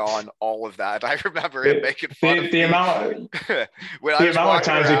 he was on all of that. I remember him making fun of me. Amount of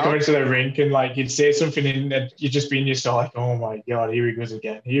times he'd come into the rink and like he'd say something and you'd just be in your stall like, oh my God, here he goes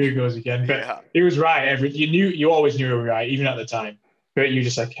again. But he was right. You always knew he was right, even at the time. But you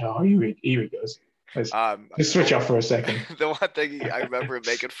just like, oh, here he goes. Just switch off for a second. The one thing I remember him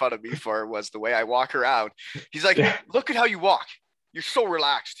making fun of me for was the way I walk around. He's like, look at how you walk. You're so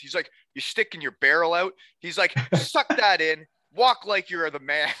relaxed. He's like, you're sticking your barrel out. He's like, suck that in. Walk like you're the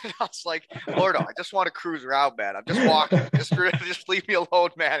man. I was like, Lordo, I just want to cruise around, man. I'm just walking. Just leave me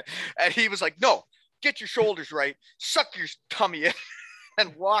alone, man. And he was like, no, get your shoulders right. Suck your tummy in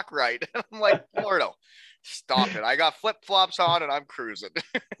and walk right. And I'm like, Lordo, stop it. I got flip-flops on and I'm cruising.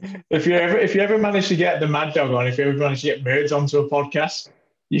 If you ever manage to get the Mad Dog on, if you ever manage to get Mertz onto a podcast,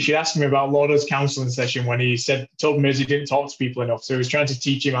 you should ask him about Lordo's counseling session when he told Mertz he didn't talk to people enough. So he was trying to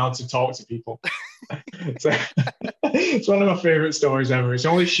teach him how to talk to people. So, it's one of my favorite stories ever. It's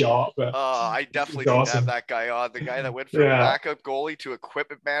only short, but I definitely didn't have that guy on. The guy that went from backup goalie to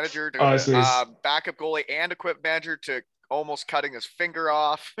equipment manager to backup goalie and equipment manager to almost cutting his finger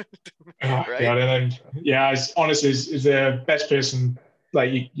off. Right? Yeah, honestly, is the best person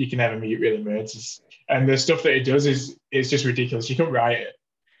like you can ever meet, really, Mertz. And the stuff that he does is just ridiculous. You can't write it.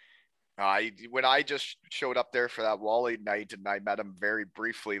 When I just showed up there for that Wally night and I met him very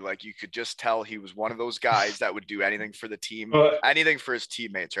briefly, like you could just tell he was one of those guys that would do anything for the team, anything for his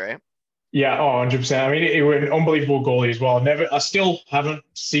teammates, right? Yeah, 100%. I mean, he was an unbelievable goalie as well. I still haven't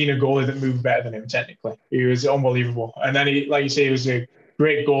seen a goalie that moved better than him, technically. He was unbelievable. And then he, like you say, he was a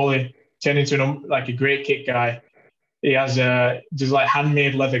great goalie, turned into a great kit guy. He has just like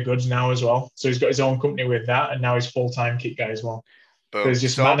handmade leather goods now as well. So he's got his own company with that, and now he's full-time kit guy as well. Boom.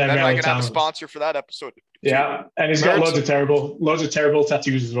 So then I can have a sponsor for that episode. Yeah, and he's got loads of terrible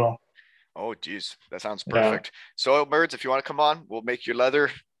tattoos as well. Oh, geez, that sounds perfect. Yeah. So, Mertz, if you want to come on, we'll make your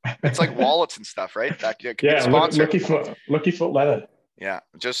leather. It's like wallets and stuff, right? Lucky Foot leather. Yeah,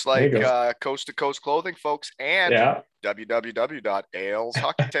 just like Coast to Coast Clothing, folks, and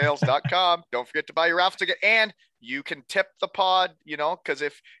www.aleshockeytales.com. Don't forget to buy your raffle ticket, and you can tip the pod, because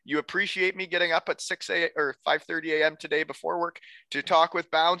if you appreciate me getting up at 6 a.m. or 5:30 a.m. today before work to talk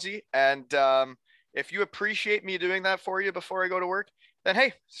with Bouncy, and if you appreciate me doing that for you before I go to work, then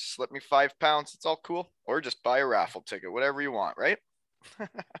hey, slip me £5. It's all cool, or just buy a raffle ticket, whatever you want, right?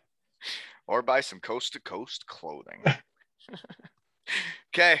 Or buy some Coast to Coast clothing.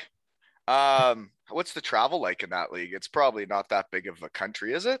 Okay. What's the travel like in that league? It's probably not that big of a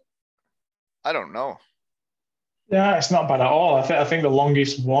country, is it? I don't know. Yeah, it's not bad at all. I think the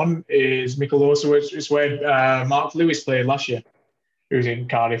longest one is Mikolosa, which is where Mark Lewis played last year. He was in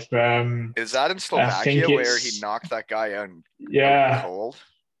Cardiff. Is that in Slovakia where he knocked that guy out cold?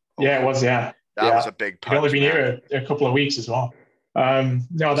 Oh, yeah, it was, yeah. That was a big punch. He'd only been here a couple of weeks as well.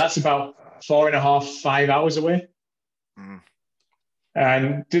 No, that's about 4.5, 5 hours away. Mm.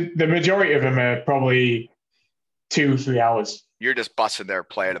 And the majority of them are probably 2-3 hours. You're just bussing there,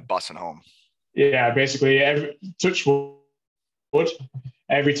 playing and bussing home. Yeah, basically, touch wood,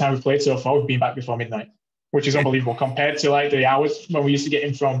 every time we've played so far, we've been back before midnight, which is unbelievable compared to like the hours when we used to get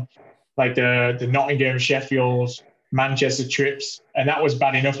in from like the Nottingham, Sheffield, Manchester trips. And that was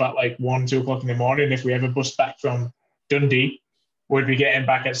bad enough at like 1, 2 o'clock in the morning. If we ever bust back from Dundee, we'd be getting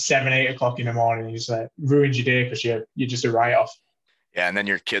back at 7, 8 o'clock in the morning. You just like ruins your day because you're just a write-off. Yeah, and then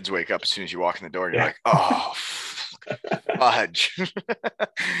your kids wake up as soon as you walk in the door and you're like, oh, fudge.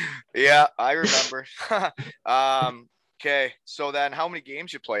 Yeah, I remember. Okay, so then how many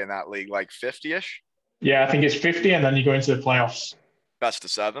games you play in that league? Like 50-ish? Yeah, I think it's 50, and then you go into the playoffs. Best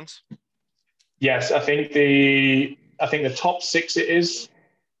of sevens? Yes, I think the top 6 it is.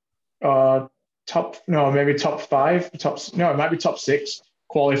 Maybe top 5. It might be top 6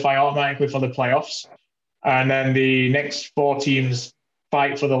 qualify automatically for the playoffs. And then the next 4 teams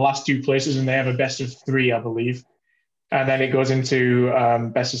fight for the last 2 places, and they have a best of 3, I believe. And then it goes into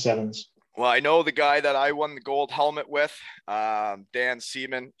best of 7s. Well, I know the guy that I won the gold helmet with, Dan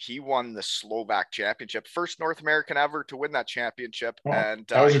Seaman. He won the Slovak championship, first North American ever to win that championship. Oh, and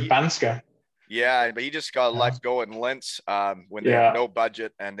that was Banska. Yeah, but he just got let go in Linz when they had no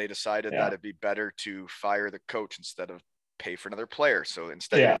budget, and they decided that it'd be better to fire the coach instead of pay for another player. So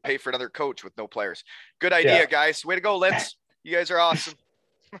instead, pay for another coach with no players. Good idea, guys. Way to go, Linz. You guys are awesome.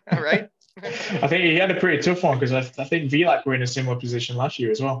 All right. I think he had a pretty tough one because I think Vilak were in a similar position last year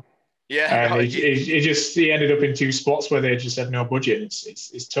as well. Yeah. And he ended up in 2 spots where they just had no budget.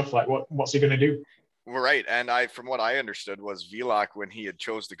 It's tough. Like, what's he going to do? Right. And from what I understood was Vilak, when he had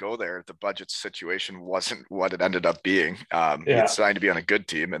chose to go there, the budget situation wasn't what it ended up being. He had signed to be on a good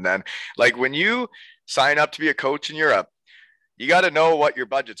team. And then like when you sign up to be a coach in Europe, you got to know what your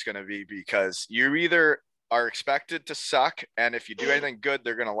budget's going to be, because you either are expected to suck, and if you do anything good,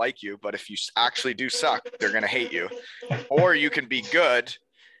 they're going to like you. But if you actually do suck, they're going to hate you. Or you can be good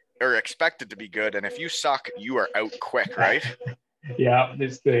or expected to be good, and if you suck, you are out quick, right? Yeah,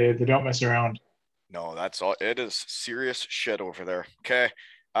 they don't mess around. No, that's all. It is serious shit over there. Okay.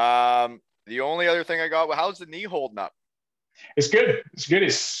 The only other thing I got, well, how's the knee holding up? It's good. It's good.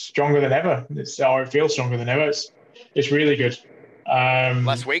 It's stronger than ever. It feels stronger than ever. It's really good.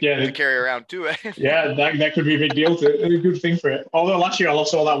 Less weight to carry around too. Yeah, that could be a big deal. A good thing for it. Although last year I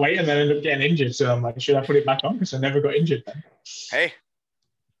lost all that weight and then ended up getting injured. So I'm like, should I put it back on? Because I never got injured then. Hey,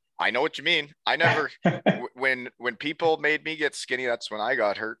 I know what you mean. I never, when people made me get skinny, that's when I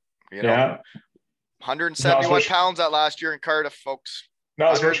got hurt. You know, yeah. 171 pounds that last year in Cardiff, folks.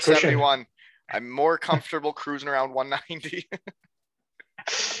 Not as much cushion. I'm more comfortable cruising around 190.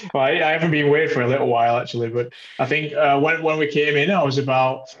 Well, I haven't been weighed for a little while actually, but I think when we came in, I was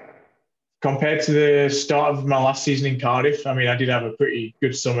about, compared to the start of my last season in Cardiff, I mean, I did have a pretty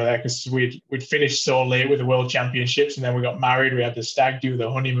good summer there because we'd finished so late with the World Championships, and then we got married. We had the stag do,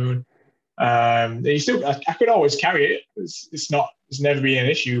 the honeymoon. I could always carry it. It's never been an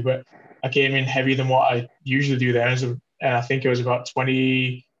issue, but I came in heavier than what I usually do there, and I think it was about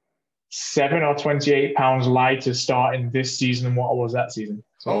 27 or 28 pounds lighter starting this season than what I was that season.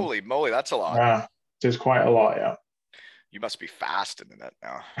 So, holy moly, that's a lot. Yeah, there's quite a lot, yeah. You must be fast in that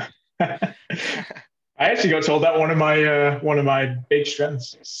now. I actually got told that one of my big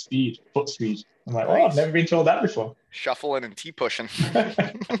strengths, foot speed. I'm like, nice. Oh, I've never been told that before. Shuffling and T-pushing.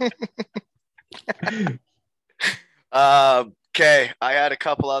 Okay, I had a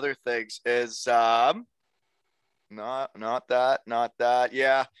couple other things. Is not that.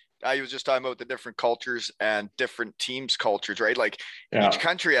 Yeah, I was just talking about the different cultures and different teams' cultures, right? Like each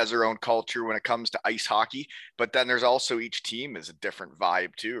country has their own culture when it comes to ice hockey, but then there's also each team is a different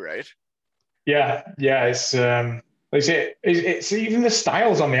vibe too, right? Yeah. It's like I say, it's even the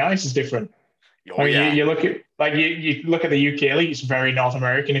styles on the ice is different. Oh, yeah. You look at you look at the UK league, it's very North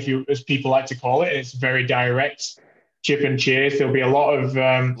American, as people like to call it. It's very direct. Chip and chase. There'll be a lot of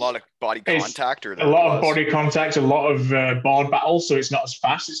body contact, a lot of body contact, a lot of board battles. So it's not as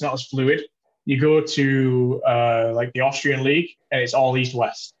fast, it's not as fluid. You go to like the Austrian league, and it's all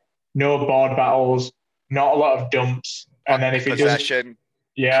east-west. No board battles, not a lot of dumps, and then if it possession,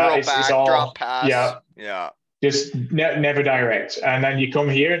 it's all drop pass, just never direct. And then you come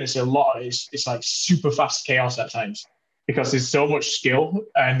here, and it's like super fast chaos at times because there's so much skill,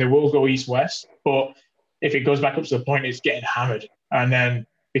 and they will go east-west, but if it goes back up to the point, it's getting hammered. And then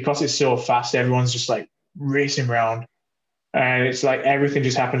because it's so fast, everyone's just like racing around. And it's like everything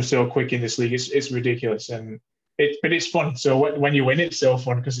just happens so quick in this league. It's ridiculous. But it's fun. So when you win, it's so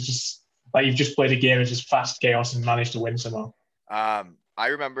fun because it's just like you've just played a game of just fast chaos and managed to win somehow. I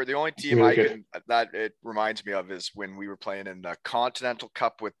remember the only team that it reminds me of is when we were playing in the Continental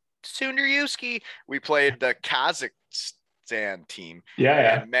Cup with Sunderyuski. We played the Kazakhstan team.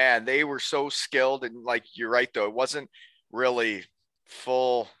 Yeah. And man, they were so skilled, and like you're right though, it wasn't really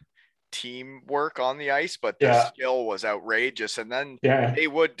full teamwork on the ice, but the skill was outrageous. And then they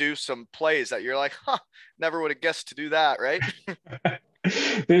would do some plays that you're like, never would have guessed to do that, right?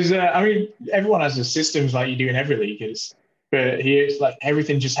 There's I mean, everyone has the systems like you do in every league. But here it's like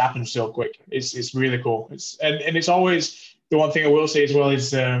everything just happens so quick. It's really cool. And it's always, the one thing I will say as well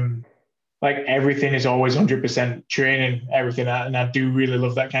is like everything is always 100% training, everything. And I do really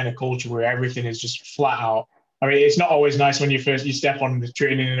love that kind of culture where everything is just flat out. I mean, it's not always nice when you step on the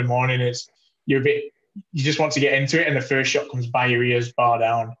training in the morning. You just want to get into it, and the first shot comes by your ears, bar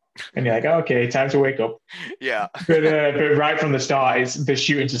down, and you're like, okay, time to wake up. Yeah. But right from the start, they're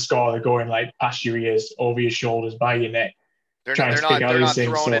shooting to score. They're going like past your ears, over your shoulders, by your neck. They're not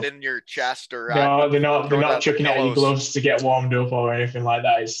throwing it in your chest or no, they're not chucking it at your gloves to get warmed up or anything like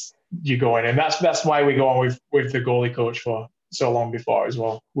that. You go in, and that's why we go on with the goalie coach for so long before as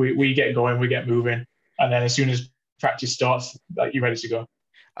well. We get going, we get moving, and then as soon as practice starts, like you're ready to go.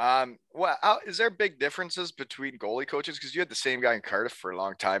 Is there big differences between goalie coaches? Because you had the same guy in Cardiff for a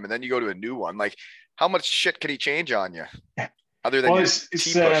long time, and then you go to a new one. Like, how much shit can he change on you, other than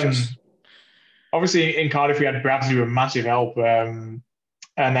team pushes? Obviously, in Cardiff, we had Brabs who were massive help, and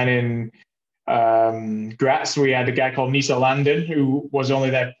then in Graz, we had a guy called Nisa Landon, who was only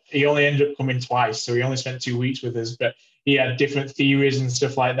there. He only ended up coming twice, so he only spent 2 weeks with us. But he had different theories and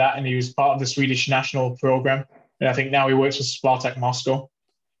stuff like that, and he was part of the Swedish national program. And I think now he works for Spartak Moscow.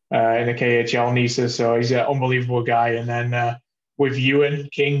 in the KHL, Nisa. So he's an unbelievable guy. And then with Ewan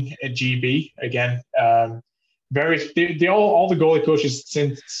King at GB again, they all the goalie coaches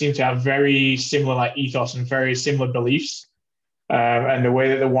seem to have very similar like ethos and very similar beliefs. And the way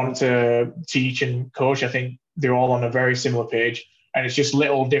that they want to teach and coach, I think they're all on a very similar page. And it's just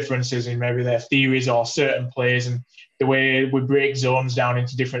little differences in maybe their theories or certain plays and the way we break zones down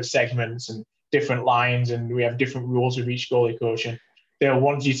into different segments and different lines, and we have different rules with each goalie coach. And they'll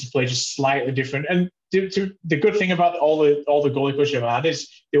want you to play just slightly different. And the good thing about all the goalie coaches I've had is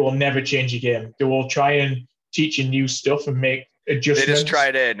they will never change a game. They will try and teach you new stuff and make adjustments. They just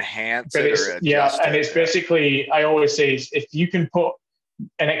try to enhance it or adjust and it's basically, I always say, if you can put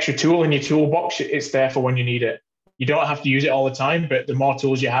an extra tool in your toolbox, it's there for when you need it. You don't have to use it all the time, but the more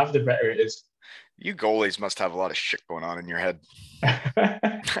tools you have, the better it is. You goalies must have a lot of shit going on in your head. That's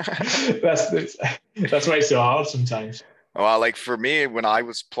why it's so hard sometimes. Well, like for me, when I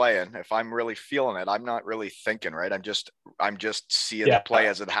was playing, if I'm really feeling it, I'm not really thinking, right? I'm just seeing the play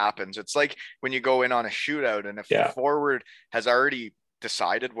as it happens. It's like when you go in on a shootout, and if the forward has already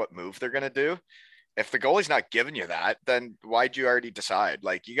decided what move they're going to do, if the goalie's not giving you that, then why'd you already decide?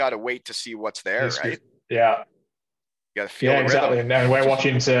 Like, you got to wait to see what's there, right? Yeah. You got to feel the exactly. rhythm. And we're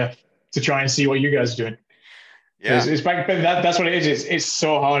watching to try and see what you guys are doing. Yeah. It's back, but that's what it is. It's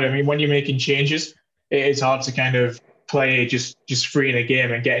so hard. I mean, when you're making changes, it is hard to kind of play just free in a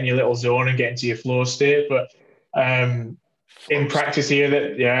game and get in your little zone and get into your flow state. But in practice here,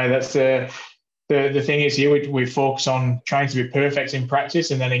 that's the thing is here we focus on trying to be perfect in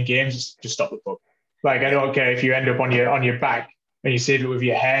practice, and then in games just stop the puck. Like, I don't care if you end up on your back and you save it with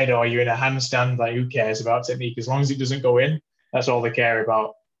your head, or you're in a handstand. Like, who cares about technique? As long as it doesn't go in, that's all they care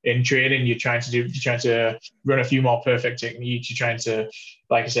about. In training, you're trying to run a few more perfect techniques. You're trying to,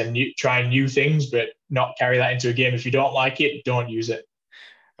 like I said, try new things, but not carry that into a game. If you don't like it, don't use it.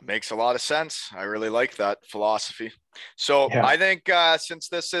 It makes a lot of sense. I really like that philosophy. So I think since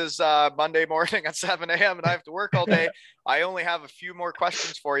this is Monday morning at 7 a.m. and I have to work all day, I only have a few more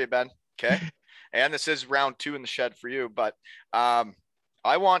questions for you, Ben. Okay. And this is round 2 in the shed for you, but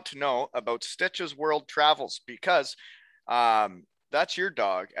I want to know about Stitch's World Travels, because that's your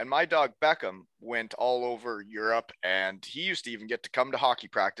dog. And my dog Beckham went all over Europe, and he used to even get to come to hockey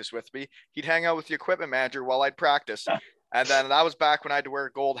practice with me. He'd hang out with the equipment manager while I'd practice. And then that was back when I had to wear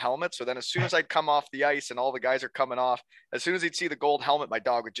a gold helmet. So then as soon as I'd come off the ice and all the guys are coming off, as soon as he'd see the gold helmet, my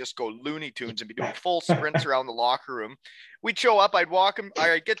dog would just go Looney Tunes and be doing full sprints around the locker room. We'd show up, I'd walk him,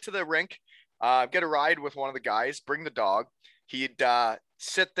 I'd get to the rink, get a ride with one of the guys, bring the dog. He'd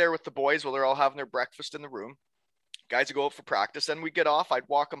sit there with the boys while they're all having their breakfast in the room. Guys would go out for practice, then we'd get off, I'd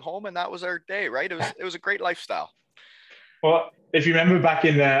walk them home, and that was our day, right? It was a great lifestyle. Well, if you remember back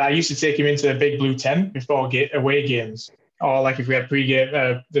in I used to take him into the big blue tent before away games, or like if we had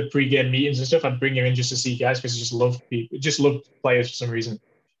the pre-game meetings and stuff, I'd bring him in just to see guys, because he just loved players for some reason.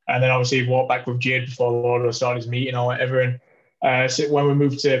 And then obviously he'd walk back with Jade before Lordo started his meeting or whatever. And so when we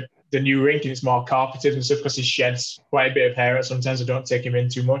moved to the new rink and it's more carpeted and stuff, because he sheds quite a bit of hair, sometimes I don't take him in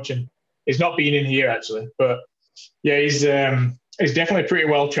too much, and he's not been in here actually, but yeah, he's definitely pretty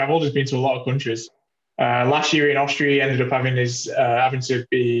well traveled. He's been to a lot of countries. Last year in Austria, he ended up having to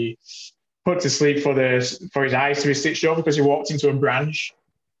be put to sleep for his eyes to be stitched over because he walked into a branch.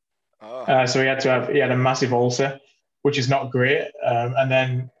 So he had a massive ulcer, which is not great. And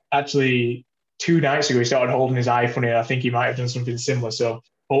then actually 2 nights ago, he started holding his eye funny. I think he might have done something similar. So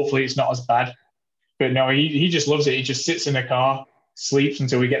hopefully it's not as bad. But no, he just loves it. He just sits in the car, sleeps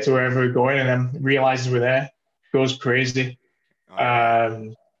until we get to wherever we're going, and then realizes we're there. Goes crazy,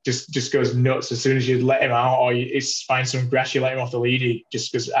 just goes nuts as soon as you let him out, or you find some grass, you let him off the lead, he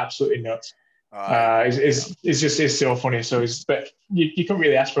just goes absolutely nuts. It's so funny. So but you couldn't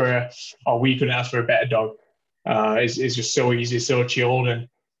really ask we couldn't ask for a better dog. It's just so easy, so chilled, and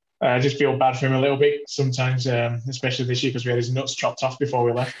I just feel bad for him a little bit sometimes, especially this year because we had his nuts chopped off before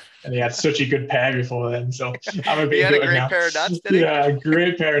we left, and he had such a good pair before then. So I'm a bit. He had a great pair of nuts, did he? Yeah, a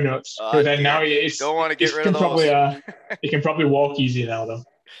great pair of nuts. But then now don't want to get rid of those. He can probably walk easy now, though.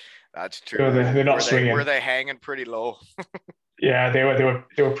 That's true. So they're not swinging. Were they hanging pretty low? Yeah, they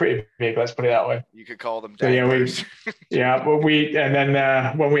were pretty big. Let's put it that way. You could call them danglers. When we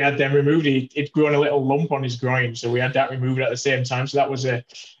had them removed, it'd grown a little lump on his groin, so we had that removed at the same time. So that was a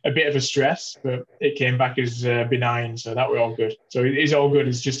bit of a stress, but it came back as benign, so that were all good. So it's all good.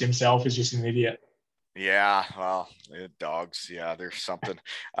 It's just himself. He's just an idiot. Yeah, well, dogs. Yeah, there's something.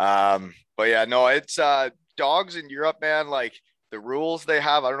 But yeah, no, it's dogs in Europe, man. Like the rules they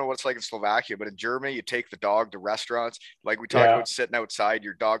have, I don't know what it's like in Slovakia, but in Germany, you take the dog to restaurants. Like we talked about sitting outside,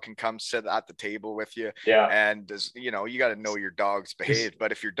 your dog can come sit at the table with you. Yeah. And you know, you got to know your dog's behaved,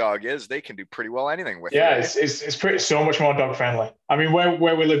 but if your dog is, they can do pretty well anything with you. Right? It's pretty so much more dog friendly. I mean,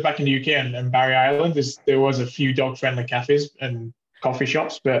 where we live back in the UK and Barry Island, there was a few dog friendly cafes and coffee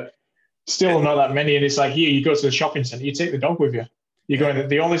shops, but still not that many. And it's like here, you go to the shopping center, you take the dog with you. You go in.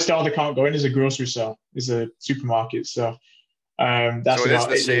 The only store they can't go in is a grocery store, is a supermarket. So that's so it is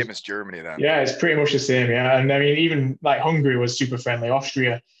the same as Germany then. Yeah, it's pretty much the same. Yeah, and I mean, even like Hungary was super friendly.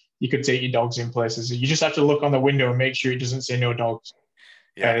 Austria, you could take your dogs in places. You just have to look on the window and make sure it doesn't say no dogs.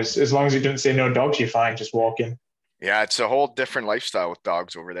 Yeah. And as long as it doesn't say no dogs, you're fine. Just walk in. Yeah, it's a whole different lifestyle with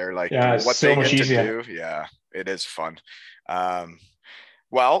dogs over there. Like what so they much get easier. to do. Yeah, it is fun.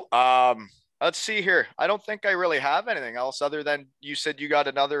 Let's see here. I don't think I really have anything else other than you said you got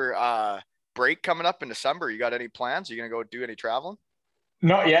another break coming up in December. You got any plans? Are you going to go do any traveling?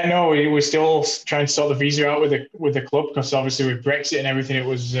 Not yet. No, we're still trying to sort the visa out with the club because obviously with Brexit and everything, it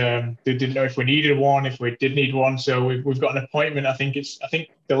was they didn't know if we needed one, if we did need one. So we've got an appointment. I think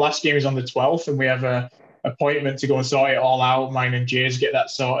the last game is on the 12th, and we have a appointment to go and sort it all out. Mine and Jade's get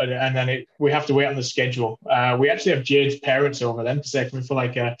that sorted, and then we have to wait on the schedule. We actually have Jade's parents over then because they're coming for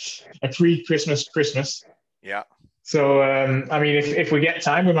like a pre-Christmas Christmas. Yeah. So I mean, if we get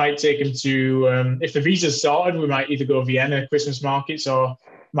time, we might take them to. If the visa's sorted, we might either go Vienna Christmas markets or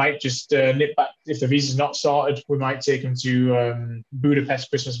might just nip back. If the visa's not sorted, we might take them to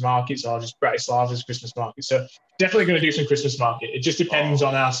Budapest Christmas markets or just Bratislava's Christmas market. So definitely going to do some Christmas market. It just depends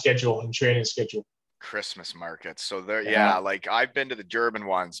on our schedule and training schedule. Christmas markets. So there, like I've been to the German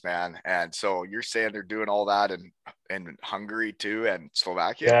ones, man. And so you're saying they're doing all that in Hungary too and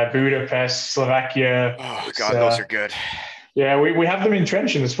Slovakia? Yeah, Budapest, Slovakia. Oh God, those are good. Yeah, we have them in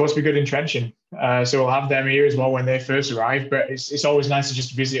trenching. They're supposed to be good in trenching. So we'll have them here as well when they first arrive. But it's always nice to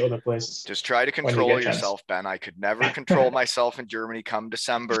just visit other places. Just try to control yourself, Ben. I could never control myself in Germany come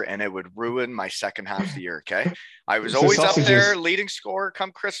December, and it would ruin my second half of the year, okay? I was always up there leading score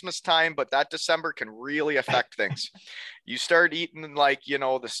come Christmas time, but that December can really affect things. You start eating like, you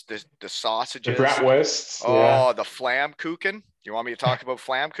know, the sausages. The bratwursts. Oh, the Flammkuchen. You want me to talk about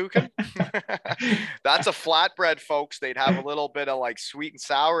Flammkuchen? That's a flatbread, folks. They'd have a little bit of like sweet and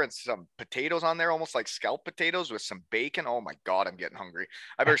sour and some potatoes on there, almost like scalloped potatoes with some bacon. Oh my God, I'm getting hungry.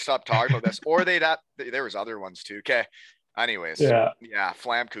 I better stop talking about this. Or there was other ones too. Okay. Anyways. Yeah,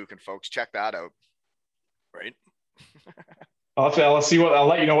 Flammkuchen, folks. Check that out. Right. I'll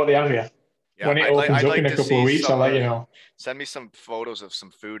let you know what they have here. Yeah, when it opens up in a couple of weeks, I'll let you know. Send me some photos of some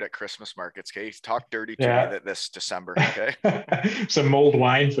food at Christmas markets, okay? Talk dirty to me this December, okay? Some mulled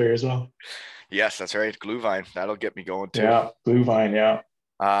wine for you as well. Yes, that's right. Glühwein. That'll get me going too. Yeah, Glühwein, yeah.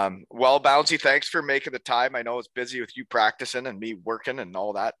 Well, Bouncy, thanks for making the time. I know it's busy with you practicing and me working and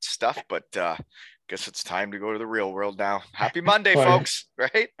all that stuff, but guess it's time to go to the real world now. Happy Monday, folks,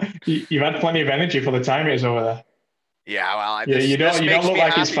 right? You've had plenty of energy for the time it is over there. Yeah, well, you don't look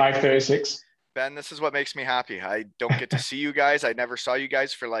like it's 5:36. Ben, this is what makes me happy. I don't get to see you guys. I never saw you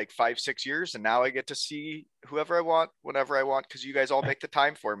guys for like 5-6 years. And now I get to see whoever I want, whenever I want, because you guys all make the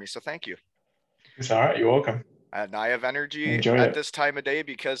time for me. So thank you. It's all right. You're welcome. And I have energy at this time of day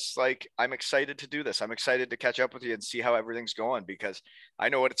because like, I'm excited to do this. I'm excited to catch up with you and see how everything's going because I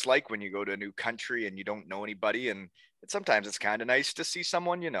know what it's like when you go to a new country and you don't know anybody. And sometimes it's kind of nice to see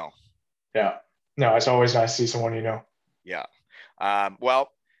someone, you know. Yeah. No, it's always nice to see someone, you know. Yeah.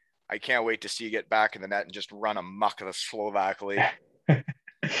 Well, I can't wait to see you get back in the net and just run amok of the Slovak league.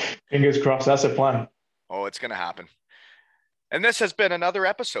 Fingers crossed. That's a plan. Oh, it's going to happen. And this has been another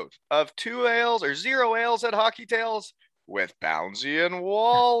episode of 2 Ales or 0 Ales at Hockey Tales with Bouncy and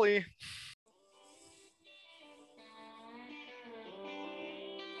Wally.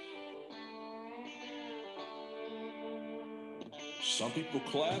 Some people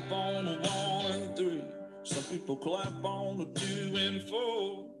clap on a 1 and 3. Some people clap on a 2 and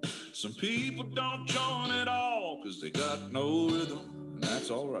 4. Some people don't join at all because they got no rhythm, and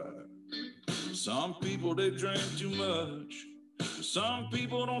that's all right. Some people, they drink too much. Some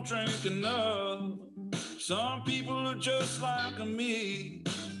people don't drink enough. Some people are just like me.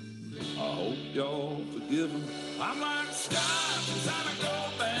 I hope y'all forgive them. I'm like stars inside a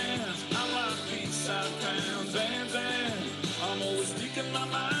gold bands. I'm like peace side towns, bands